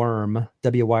enemy worm,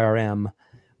 WYRM,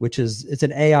 it's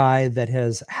an AI that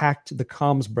has hacked the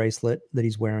comms bracelet that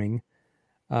he's wearing.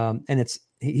 And that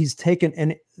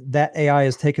AI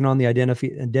has taken on the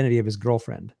identity of his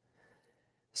girlfriend.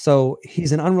 So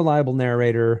he's an unreliable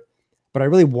narrator, but I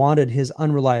really wanted his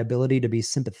unreliability to be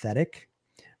sympathetic.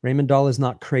 Raymond Dahl is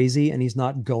not crazy, and he's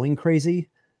not going crazy,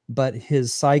 but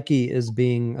his psyche is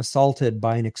being assaulted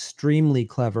by an extremely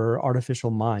clever artificial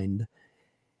mind.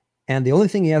 And the only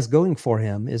thing he has going for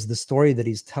him is the story that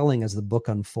he's telling as the book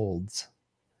unfolds.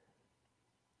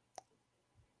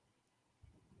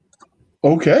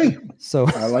 Okay. So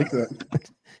I like that.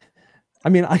 I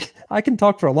mean, I can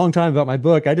talk for a long time about my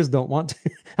book. I just don't want to.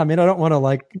 I mean, I don't want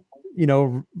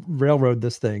to railroad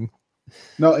this thing.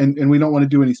 No, and we don't want to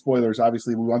do any spoilers.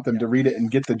 Obviously, we want them to read it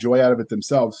and get the joy out of it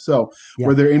themselves. So,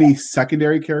 Were there any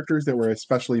secondary characters that were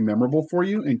especially memorable for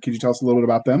you? And could you tell us a little bit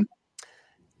about them?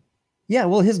 Yeah,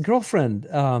 well, his girlfriend,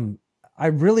 I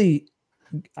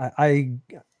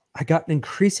got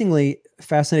increasingly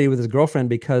fascinated with his girlfriend,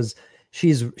 because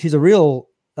she's a real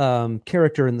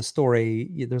character in the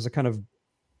story. There's a kind of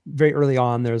very early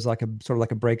on, there's like a sort of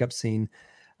like a breakup scene.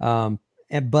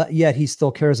 But yet he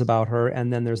still cares about her.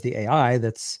 And then there's the AI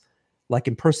that's like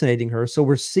impersonating her. So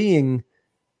we're seeing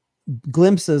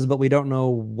glimpses, but we don't know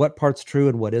what part's true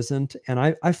and what isn't. And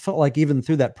I felt like even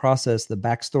through that process, the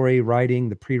backstory writing,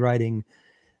 the pre-writing,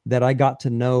 that I got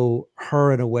to know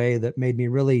her in a way that made me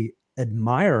really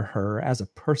admire her as a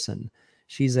person.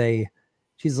 She's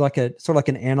like a sort of like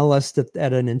an analyst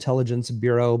at an intelligence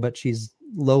bureau, but she's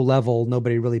low level.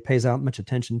 Nobody really pays out much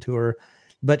attention to her.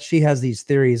 But she has these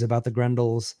theories about the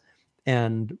Grendels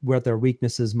and where their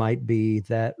weaknesses might be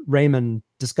that Raymond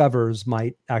discovers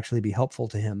might actually be helpful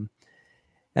to him.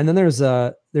 And then there's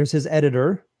his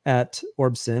editor at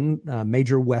Orbsen,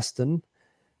 Major Weston,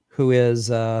 who is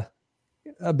a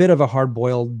bit of a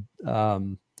hard-boiled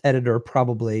editor,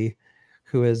 probably,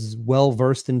 who is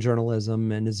well-versed in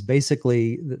journalism and is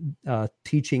basically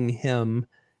teaching him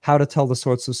how to tell the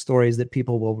sorts of stories that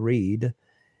people will read,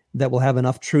 that will have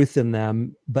enough truth in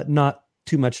them, but not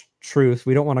too much truth.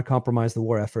 We don't want to compromise the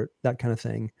war effort, that kind of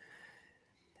thing.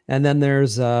 And then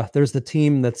there's the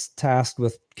team that's tasked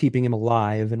with keeping him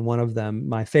alive. And one of them,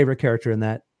 my favorite character in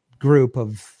that group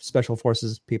of special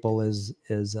forces people, is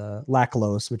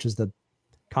Laclos, which is the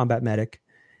combat medic,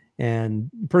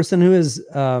 and person who is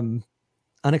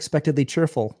unexpectedly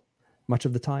cheerful much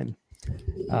of the time.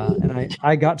 And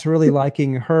I got to really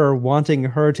liking her, wanting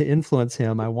her to influence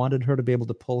him. I wanted her to be able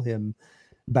to pull him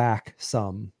back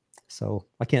some. So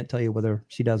I can't tell you whether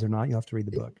she does or not. You'll have to read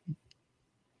the book.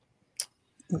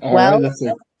 All right, that's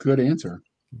a good answer.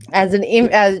 As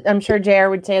I'm sure JR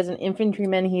would say, as an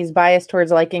infantryman, he's biased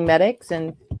towards liking medics,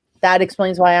 and that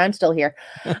explains why I'm still here.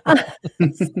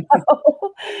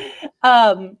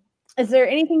 Is there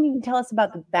anything you can tell us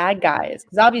about the bad guys?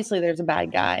 Because obviously there's a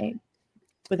bad guy.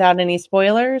 Without any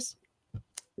spoilers?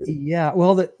 Yeah,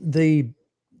 well, the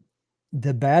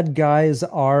bad guys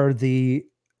are the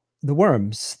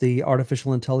worms, the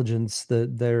artificial intelligence.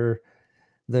 They're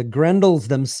the Grendels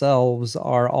themselves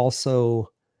are also,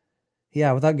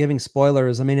 yeah, without giving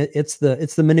spoilers, I mean, it's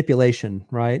the manipulation,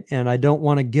 right? And I don't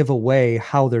want to give away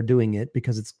how they're doing it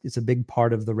because it's a big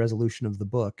part of the resolution of the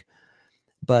book.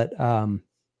 But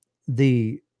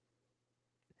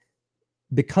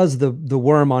because the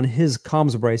worm on his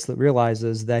comms bracelet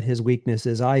realizes that his weakness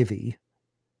is Ivy,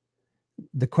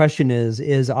 the question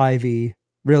is Ivy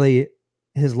really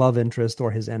his love interest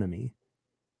or his enemy?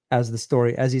 As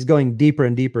he's going deeper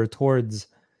and deeper towards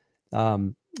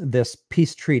this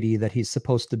peace treaty that he's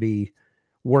supposed to be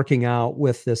working out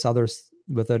with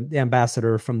with an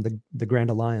ambassador from the Grand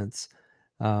Alliance.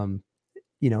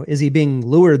 Is he being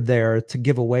lured there to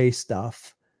give away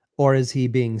stuff, or is he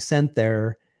being sent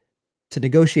there to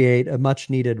negotiate a much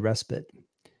needed respite?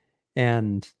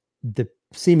 And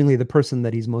seemingly the person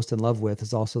that he's most in love with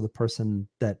is also the person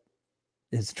that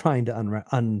is trying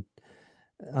to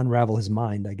unravel his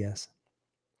mind, I guess.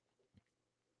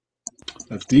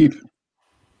 That's deep.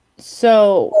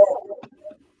 So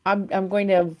I'm going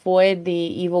to avoid the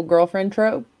evil girlfriend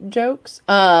trope jokes.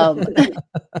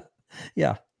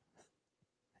 Yeah.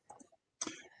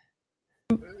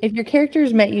 If your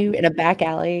characters met you in a back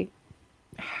alley,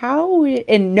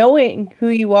 and knowing who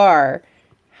you are,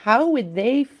 how would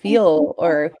they feel,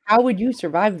 or how would you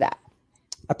survive that?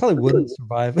 I probably wouldn't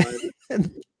survive.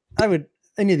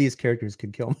 Any of these characters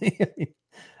could kill me.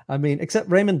 I mean, except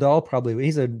Raymond Dahl, probably.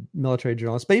 He's a military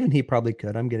journalist, but even he probably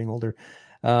could. I'm getting older.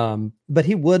 But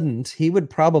he wouldn't. He would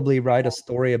probably write a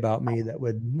story about me that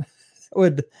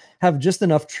would have just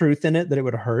enough truth in it that it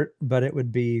would hurt, but it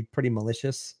would be pretty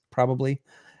malicious, probably.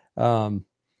 It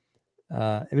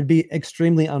would be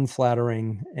extremely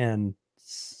unflattering and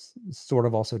sort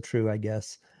of also true, I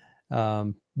guess.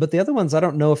 But the other ones, I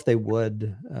don't know if they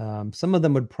would. Some of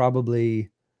them would probably,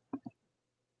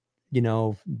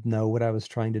 know what I was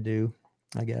trying to do,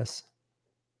 I guess.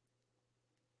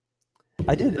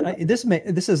 I did.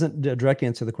 This isn't a direct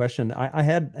answer to the question. I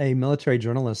had a military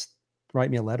journalist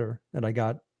write me a letter that I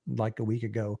got like a week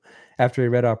ago after he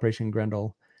read Operation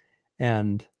Grendel.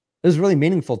 And it was really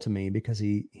meaningful to me because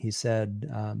he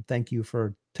said, thank you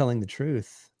for telling the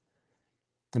truth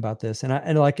about this. And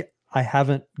I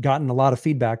haven't gotten a lot of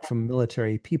feedback from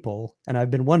military people. And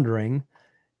I've been wondering,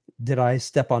 did I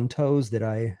step on toes? Did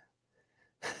I,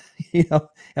 did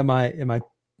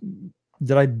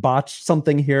I botch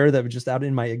something here that was just out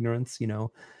in my ignorance,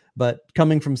 but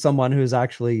coming from someone who's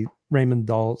actually Raymond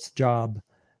Dahl's job,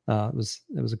 it was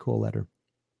a cool letter.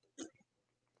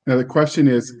 Now the question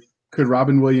is, could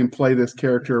Robin Williams play this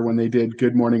character when they did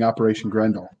Good Morning Operation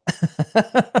Grendel?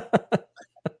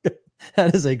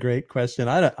 That is a great question.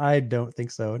 I don't think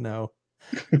so. No.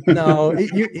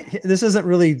 This isn't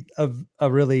really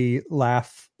a really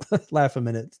laugh a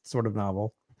minute sort of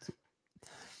novel.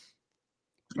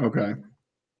 Okay.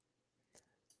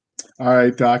 All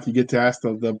right, Doc, you get to ask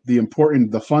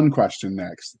the fun question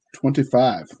next.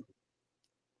 25.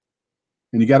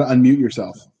 And you got to unmute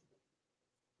yourself.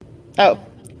 Oh,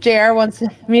 JR wants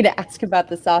me to ask about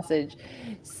the sausage.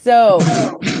 So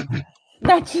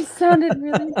that just sounded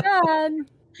really bad.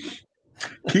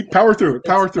 Keep power through it.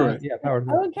 Power through it. Yeah, power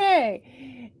through it.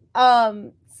 Okay.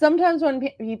 Sometimes when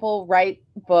people write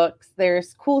books,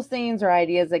 there's cool scenes or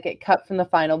ideas that get cut from the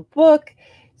final book.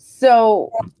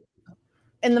 So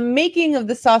in the making of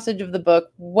the sausage of the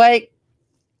book, what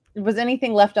was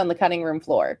anything left on the cutting room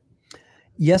floor?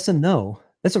 Yes and no.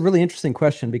 That's a really interesting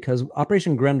question because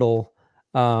Operation Grendel,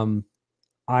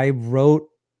 I wrote,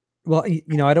 well,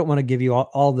 I don't want to give you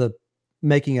all the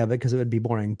making of it because it would be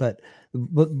boring, but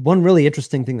one really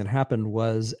interesting thing that happened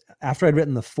was after I'd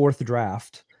written the fourth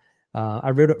draft, I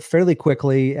wrote it fairly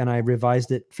quickly and I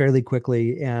revised it fairly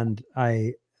quickly. And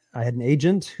I had an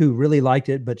agent who really liked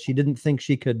it, but she didn't think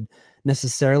she could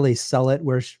necessarily sell it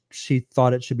where she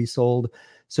thought it should be sold.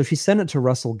 So she sent it to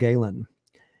Russell Galen.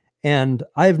 And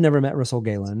I've never met Russell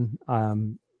Galen.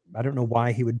 I don't know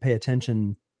why he would pay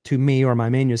attention to me or my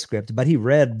manuscript, but he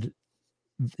read,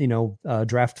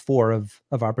 draft 4 of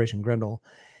Operation Grendel,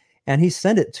 and he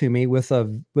sent it to me with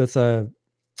a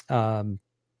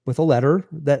letter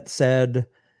that said,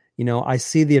 I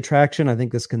see the attraction. I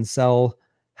think this can sell.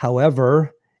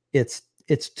 However, it's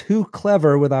too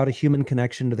clever without a human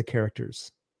connection to the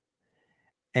characters.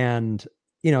 And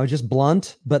just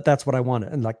blunt, but that's what I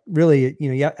wanted. And really,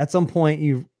 at some point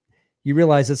you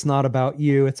realize it's not about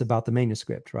you, it's about the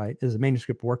manuscript, right? Does the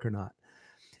manuscript work or not?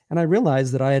 And I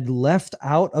realized that I had left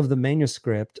out of the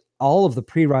manuscript all of the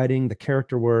pre-writing, the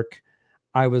character work.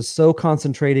 I was so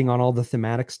concentrating on all the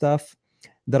thematic stuff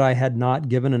that I had not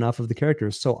given enough of the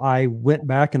characters. So I went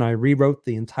back and I rewrote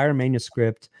the entire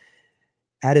manuscript,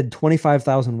 added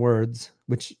 25,000 words,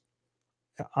 which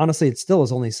honestly, it still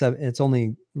is only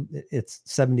it's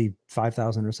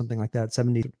 75,000 or something like that,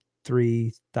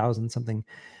 73,000 something.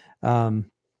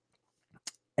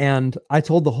 And I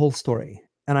told the whole story,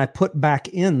 and I put back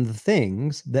in the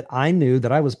things that I knew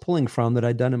that I was pulling from that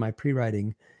I'd done in my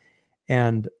pre-writing.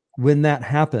 And when that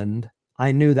happened,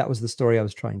 I knew that was the story I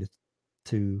was trying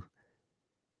to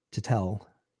tell.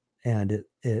 And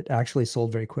it actually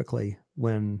sold very quickly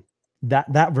when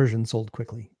that version sold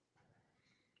quickly.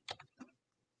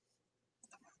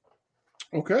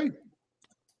 Okay.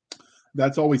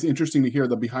 That's always interesting to hear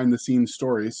the behind the scenes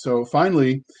stories. So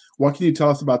finally, what can you tell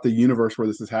us about the universe where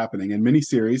this is happening? In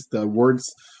miniseries, the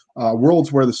worlds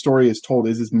where the story is told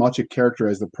is as much a character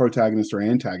as the protagonist or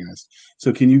antagonist.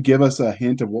 So can you give us a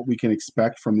hint of what we can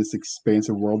expect from this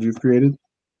expansive world you've created?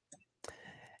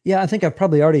 Yeah, I think I've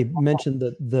probably already mentioned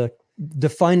the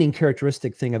defining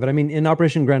characteristic thing of it. I mean, in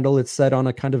Operation Grendel, it's set on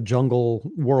a kind of jungle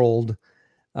world.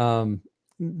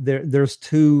 There's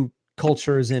two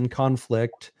cultures in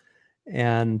conflict,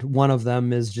 and one of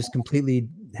them is just completely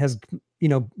they have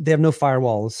no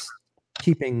firewalls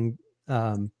keeping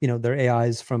their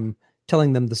AIs from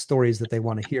telling them the stories that they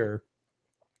want to hear,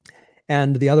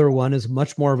 and the other one is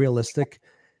much more realistic.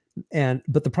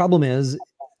 But the problem is,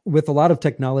 with a lot of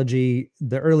technology,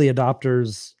 the early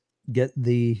adopters get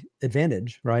the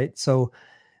advantage, right? So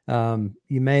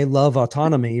you may love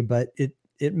autonomy, but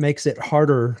it makes it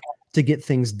harder to get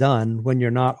things done when you're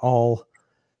not all.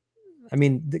 I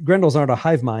mean, the Grendels aren't a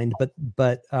hive mind,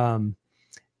 but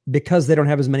because they don't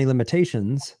have as many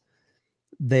limitations,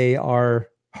 they are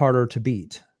harder to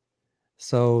beat.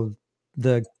 So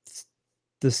the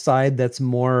side that's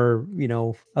more,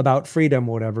 about freedom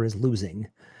or whatever is losing,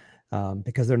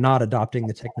 because they're not adopting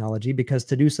the technology, because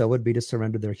to do so would be to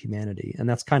surrender their humanity. And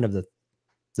that's kind of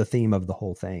the theme of the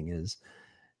whole thing is,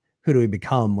 who do we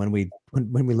become when we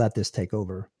let this take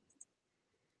over?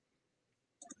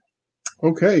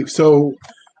 Okay, so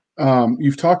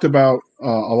you've talked about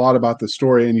a lot about the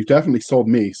story, and you've definitely sold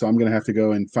me. So I'm going to have to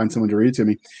go and find someone to read it to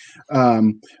me.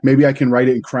 Maybe I can write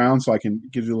it in Crown, so I can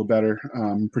get it a little better.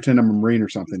 Pretend I'm a Marine or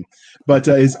something. But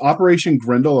is Operation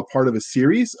Grendel a part of a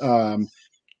series?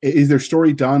 Is their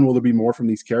story done? Will there be more from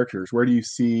these characters? Where do you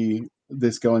see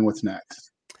this going? What's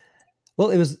next? Well,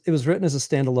 it was written as a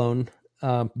standalone,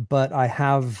 but I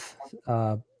have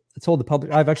told the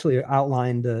public, I've actually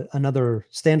outlined another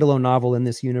standalone novel in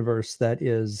this universe that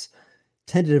is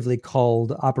tentatively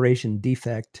called Operation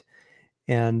Defect,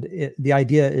 and the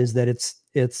idea is that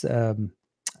it's an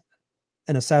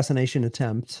assassination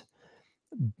attempt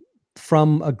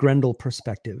from a Grendel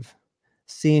perspective,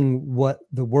 seeing what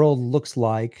the world looks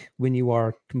like when you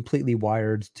are completely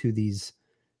wired to these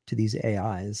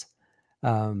AIs.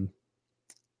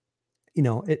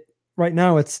 Right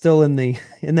now it's still in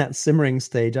that simmering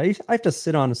stage. I have to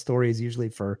sit on stories usually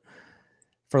for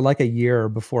like a year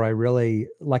before I really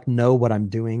know what I'm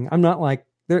doing. I'm not like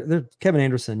they're Kevin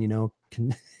Anderson,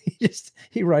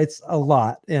 he writes a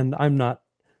lot, and I'm not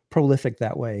prolific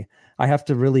that way. I have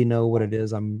to really know what it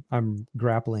is I'm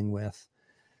grappling with.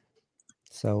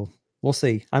 So we'll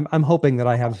see. I'm hoping that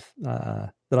I have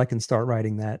that I can start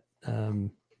writing that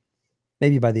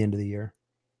maybe by the end of the year.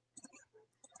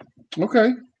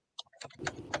 Okay.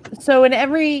 So in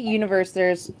every universe,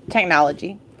 there's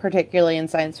technology, particularly in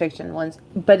science fiction ones.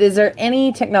 But is there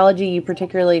any technology you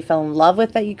particularly fell in love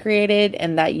with that you created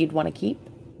and that you'd want to keep?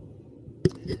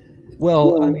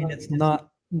 Well, I mean, it's not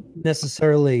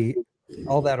necessarily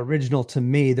all that original to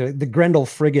me. The Grendel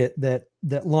frigate that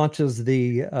launches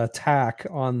the attack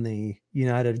on the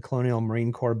United Colonial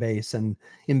Marine Corps base and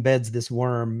embeds this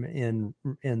worm in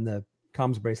the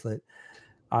comms bracelet.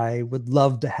 I would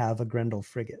love to have a Grendel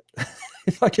frigate.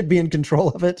 If I could be in control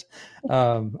of it,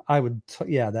 I would.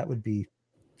 That would be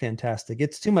fantastic.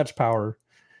 It's too much power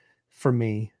for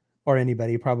me or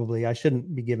anybody. Probably I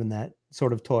shouldn't be given that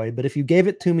sort of toy. But if you gave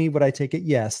it to me, would I take it?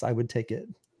 Yes, I would take it.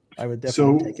 I would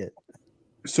definitely take it.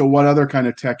 So what other kind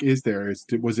of tech is there?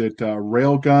 Was it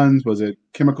rail guns? Was it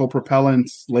chemical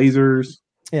propellants, lasers?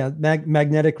 Yeah,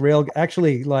 magnetic rail.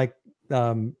 Actually,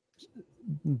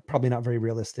 probably not very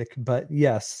realistic, but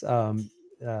yes,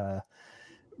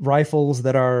 rifles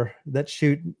that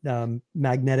shoot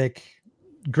magnetic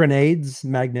grenades,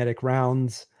 magnetic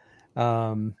rounds.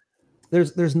 There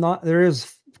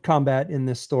is combat in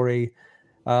this story.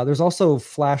 There's also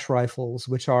flash rifles,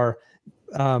 which are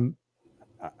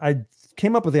I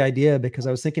came up with the idea because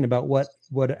I was thinking about what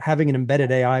having an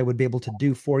embedded AI would be able to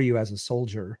do for you as a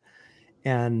soldier.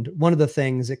 And one of the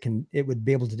things it would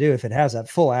be able to do, if it has that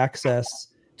full access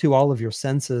to all of your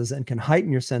senses and can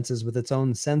heighten your senses with its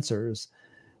own sensors,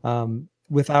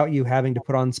 without you having to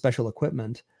put on special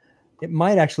equipment, it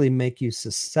might actually make you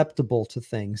susceptible to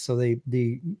things. So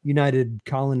the United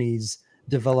Colonies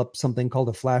developed something called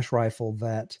a flash rifle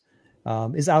that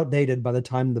is outdated by the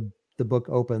time the book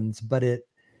opens, but it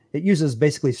uses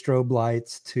basically strobe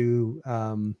lights to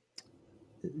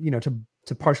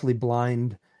to partially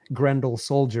blind Grendel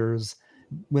soldiers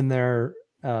when they're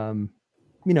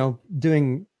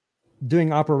doing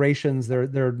operations.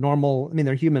 They're normal. I mean,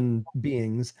 they're human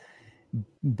beings,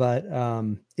 but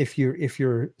if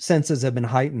your senses have been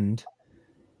heightened,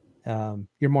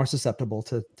 you're more susceptible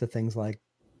to things like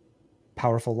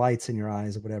powerful lights in your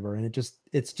eyes or whatever. And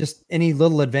it's just any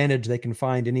little advantage they can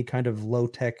find, any kind of low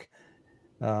tech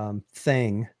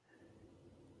thing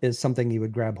is something you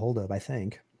would grab hold of, I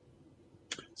think.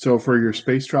 So for your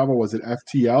space travel, was it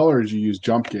FTL or did you use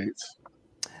jump gates?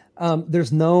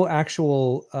 There's no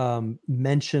actual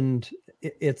mentioned.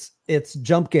 It's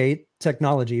jump gate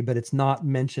technology, but it's not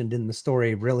mentioned in the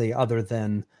story really, other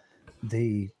than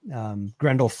the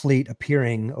Grendel fleet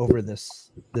appearing over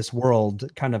this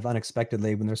world kind of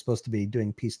unexpectedly when they're supposed to be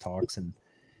doing peace talks, and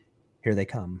here they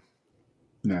come.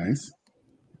 Nice.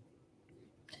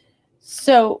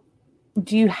 So,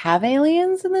 do you have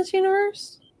aliens in this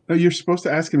universe? No, you're supposed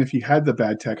to ask him if he had the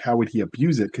bad tech, how would he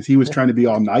abuse it? Because he was trying to be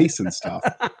all nice and stuff.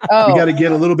 Oh, You got to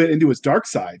get a little bit into his dark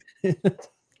side.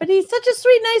 but he's such a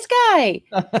sweet, nice guy.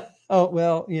 Oh,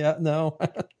 well, yeah, no.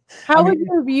 How would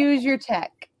you abuse your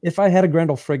tech? If I had a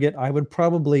Grendel frigate, I would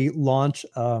probably launch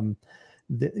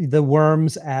the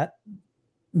worms at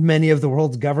many of the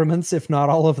world's governments, if not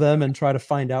all of them, and try to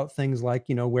find out things like,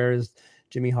 where is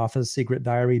Jimmy Hoffa's secret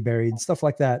diary buried, stuff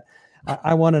like that.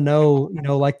 I want to know,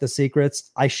 like the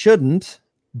secrets. I shouldn't,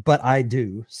 but I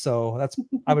do. So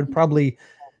I would probably,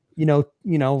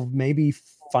 maybe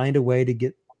find a way to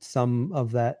get some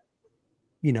of that,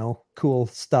 cool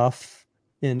stuff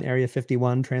in Area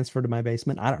 51 transferred to my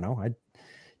basement. I don't know. I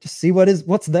just see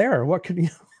what's there. What could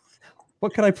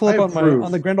I pull up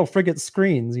on the Grendel frigate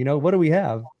screens? What do we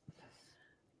have?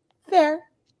 Fair.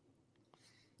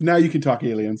 Now you can talk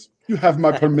aliens. You have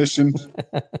my permission.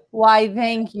 Why,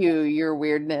 thank you, your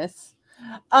weirdness.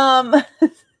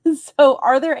 So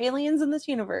are there aliens in this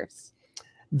universe?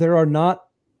 There are not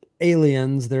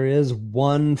aliens. There is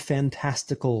one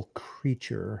fantastical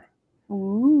creature.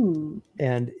 Ooh.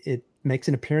 And it makes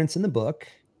an appearance in the book.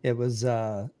 It was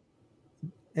and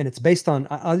it's based on,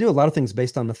 I do a lot of things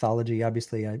based on mythology.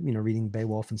 Obviously, reading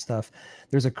Beowulf and stuff.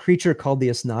 There's a creature called the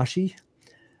Isnashi,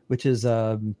 which is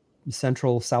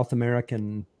Central South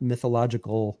American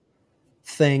mythological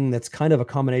thing that's kind of a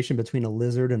combination between a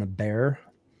lizard and a bear,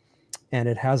 and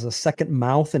it has a second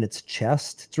mouth in its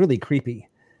chest. It's really creepy.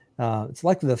 It's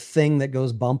like the thing that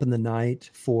goes bump in the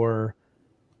night for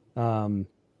Central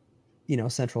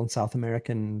and South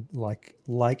American like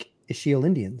Ixil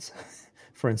Indians,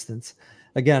 for instance.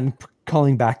 Again,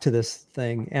 calling back to this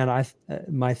thing, and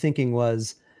my thinking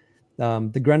was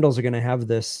the Grendels are going to have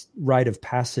this rite of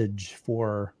passage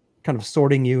for kind of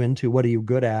sorting you into what are you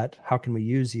good at, how can we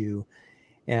use you,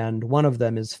 and one of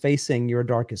them is facing your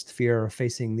darkest fear,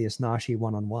 facing the Isnashi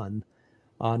one-on-one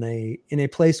in a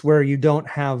place where you don't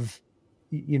have,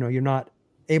 you're not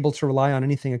able to rely on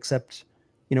anything except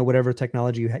whatever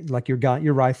technology you have, like your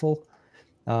rifle,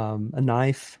 a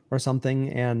knife or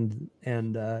something, and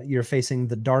you're facing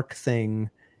the dark thing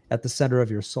at the center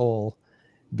of your soul,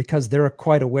 because they're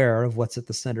quite aware of what's at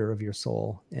the center of your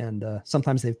soul, and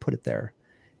sometimes they've put it there.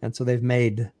 And so they've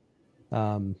made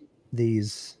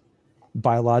these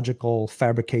biological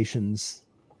fabrications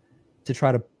to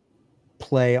try to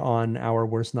play on our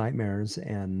worst nightmares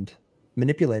and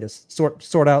manipulate us,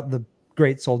 sort out the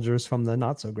great soldiers from the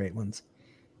not so great ones.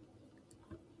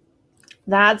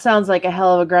 That sounds like a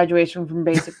hell of a graduation from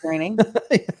basic training.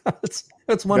 Yeah,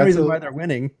 that's one reason why they're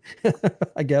winning,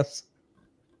 I guess.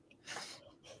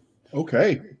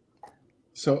 Okay.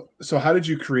 So how did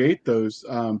you create those?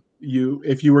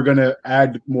 If you were going to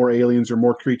add more aliens or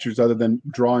more creatures other than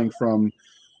drawing from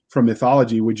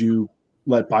mythology, would you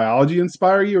let biology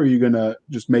inspire you, or are you going to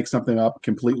just make something up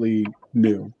completely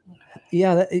new?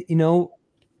 Yeah,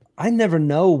 I never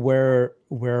know where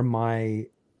my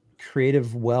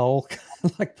creative well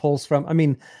like pulls from. I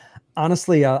mean,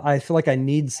 honestly, I feel like I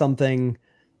need something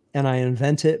and I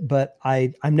invent it, but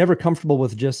I'm never comfortable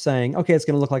with just saying, okay, it's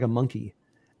going to look like a monkey.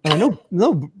 And I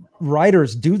know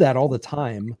writers do that all the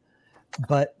time,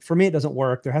 but for me, it doesn't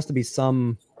work. There has to be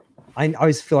I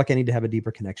always feel like I need to have a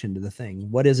deeper connection to the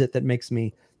thing. What is it that makes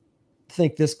me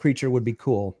think this creature would be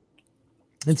cool?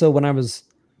 And so when I was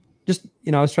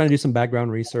I was trying to do some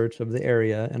background research of the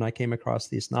area, and I came across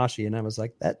the Isnashi, and I was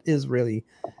like, that is really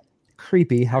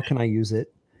creepy. How can I use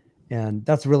it? And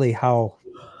that's really how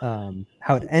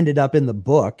how it ended up in the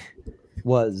book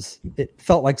was it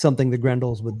felt like something the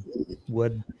Grendels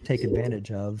would take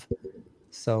advantage of.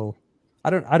 So I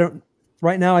don't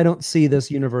right now I don't see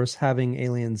this universe having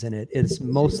aliens in it. It's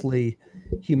mostly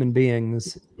human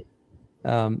beings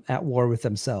at war with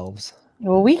themselves.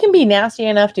 Well, we can be nasty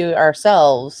enough to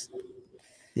ourselves.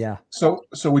 Yeah. So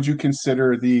would you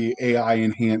consider the AI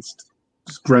enhanced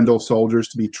Grendel soldiers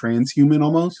to be transhuman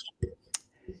almost?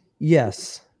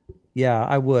 Yes. Yeah,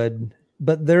 I would.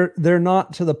 But they're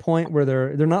not to the point where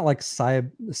they're not like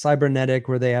cybernetic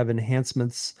where they have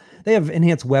enhancements. They have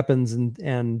enhanced weapons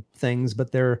and things, but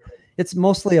it's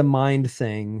mostly a mind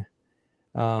thing.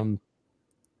 Those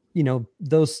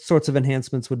sorts of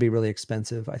enhancements would be really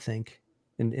expensive, I think.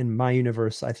 In my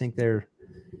universe, I think they're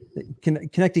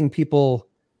connecting people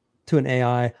to an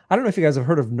AI. I don't know if you guys have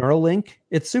heard of Neuralink.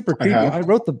 It's super creepy. I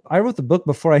wrote the book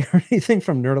before I heard anything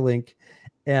from Neuralink,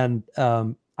 and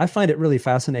I find it really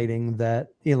fascinating that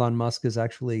Elon Musk is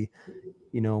actually,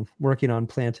 working on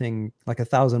planting like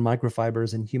 1,000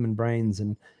 microfibers in human brains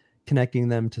and connecting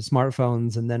them to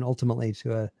smartphones, and then ultimately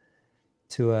to a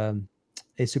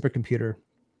supercomputer.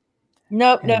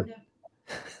 Nope.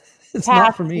 It's Pass,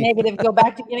 not for me. Negative. Go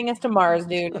back to getting us to Mars,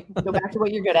 dude. Go back to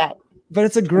what you're good at. But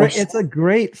it's a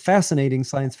great, fascinating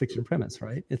science fiction premise,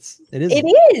 right? It is.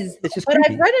 It's just but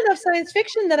creepy. I've read enough science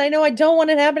fiction that I know I don't want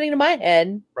it happening to my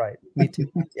head. Right. Me too.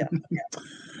 Yeah.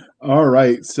 All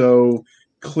right. So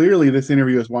clearly this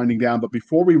interview is winding down, but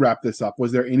before we wrap this up,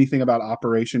 was there anything about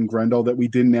Operation Grendel that we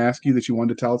didn't ask you that you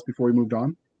wanted to tell us before we moved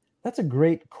on? That's a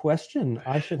great question.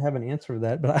 I should have an answer for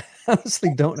that, but I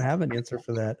honestly don't have an answer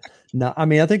for that. No, I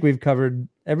mean, I think we've covered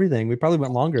everything. We probably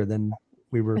went longer than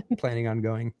we were planning on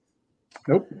going.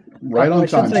 Nope. Right on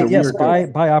time. Say, so yes,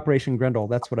 by Operation Grendel.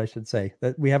 That's what I should say.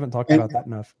 That we haven't talked about that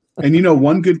enough. And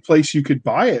one good place you could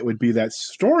buy it would be that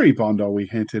Storybundle we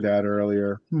hinted at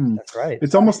earlier. That's right.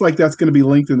 It's almost like that's going to be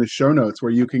linked in the show notes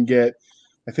where you can get,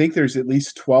 I think there's at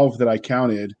least 12 that I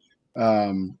counted,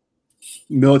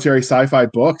 military sci-fi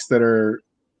books that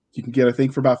you can get, I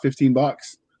think, for about $15.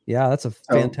 Yeah, that's a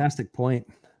fantastic point.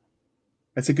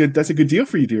 That's a good deal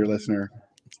for you, dear listener.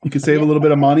 You can save a little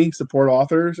bit of money, support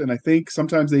authors, and I think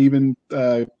sometimes they even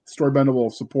Storybundle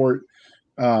will support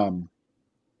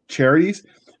charities.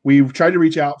 We've tried to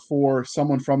reach out for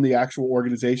someone from the actual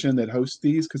organization that hosts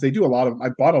these because they do I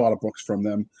bought a lot of books from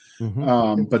them,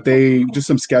 but they just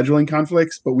some scheduling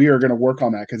conflicts. But we are going to work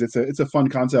on that because it's a fun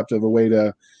concept of a way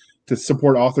to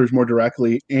support authors more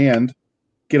directly and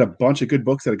get a bunch of good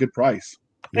books at a good price.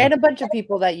 And a bunch of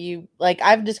people that you like.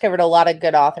 I've discovered a lot of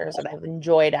good authors that I've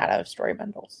enjoyed out of story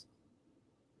bundles.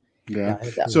 Yeah.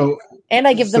 And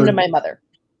I give them to my mother.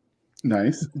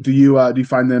 Nice. Do you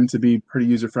find them to be pretty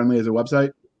user friendly as a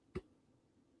website?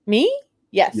 Me?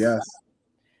 Yes. Yes.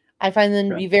 I find them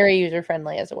to be very user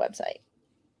friendly as a website.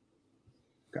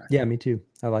 Okay. Yeah, me too.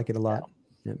 I like it a lot.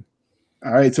 Yeah.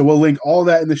 All right. So we'll link all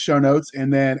that in the show notes.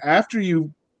 And then after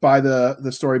you buy the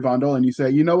Storybundle and you say,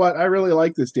 you know what, I really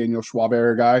like this Daniel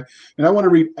Schwabauer guy, and I want to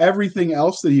read everything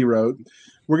else that he wrote,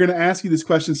 we're going to ask you this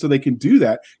question so they can do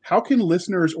that. How can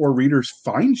listeners or readers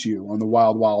find you on the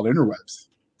wild, wild interwebs?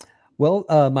 Well,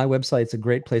 my website's a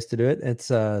great place to do it. It's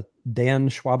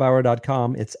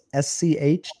danschwabauer.com. It's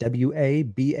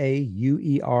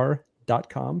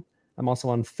SCHWABAUER.com. I'm also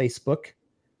on Facebook,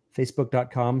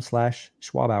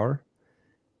 facebook.com/Schwabauer.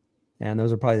 And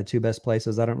those are probably the two best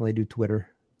places. I don't really do Twitter.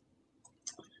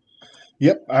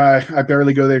 Yep, I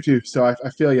barely go there too, so I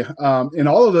feel you. And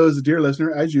all of those, dear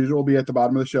listener, as usual, will be at the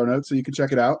bottom of the show notes, so you can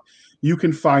check it out. You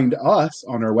can find us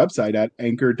on our website at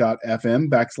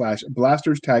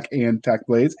anchor.fm/blasters tech and tech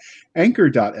blades,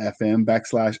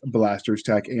 anchor.fm/blasters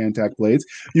tech and tech blades.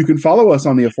 You can follow us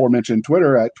on the aforementioned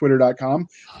Twitter at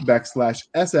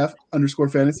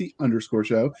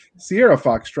twitter.com/SF_fantasy_show, Sierra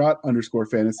Foxtrot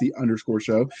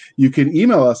 _fantasy_show. You can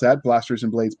email us at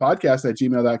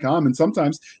blastersandbladespodcast@gmail.com, and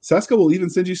sometimes Seska will even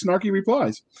send you snarky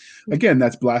replies. Again,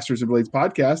 that's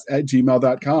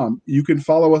blastersandbladespodcast@gmail.com. You can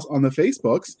follow us on the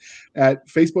Facebooks at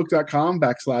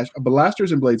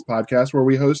facebook.com/blastersandbladespodcast, where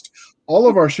we host all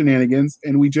of our shenanigans,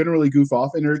 and we generally goof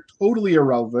off and are totally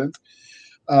irrelevant.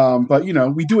 But,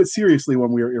 we do it seriously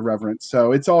when we're irreverent,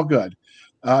 so it's all good.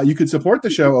 You can support the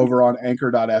show over on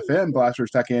anchor.fm, Blasters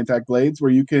Tech and Tech Blades,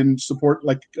 where you can support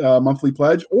like a monthly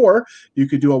pledge, or you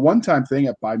could do a one-time thing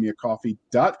at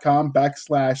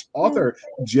buymeacoffee.com/author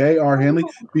J.R. Hanley.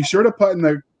 Be sure to put in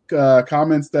the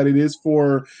comments that it is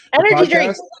for energy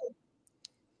drink.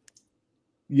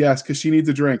 Yes, because she needs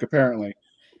a drink, apparently.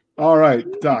 All right,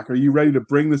 Doc, are you ready to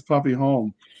bring this puppy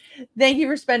home? Thank you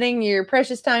for spending your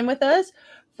precious time with us.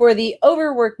 For the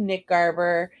overworked Nick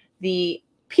Garber, the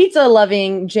pizza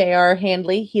loving JR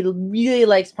Handley. He really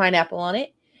likes pineapple on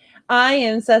it. I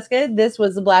am Seska. This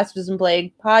was the Blasters and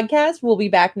Blade podcast. We'll be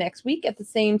back next week at the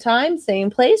same time, same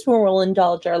place, where we'll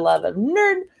indulge our love of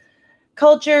nerd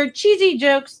culture, cheesy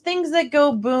jokes, things that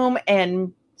go boom,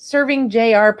 and serving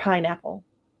JR pineapple.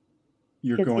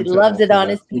 You're Because going he to loves hell it for on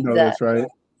that. his You know pizza. this, right?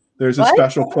 There's a What?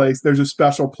 special place. There's a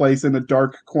special place in the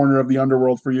dark corner of the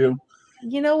underworld for you.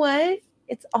 You know what?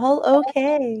 It's all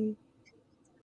okay.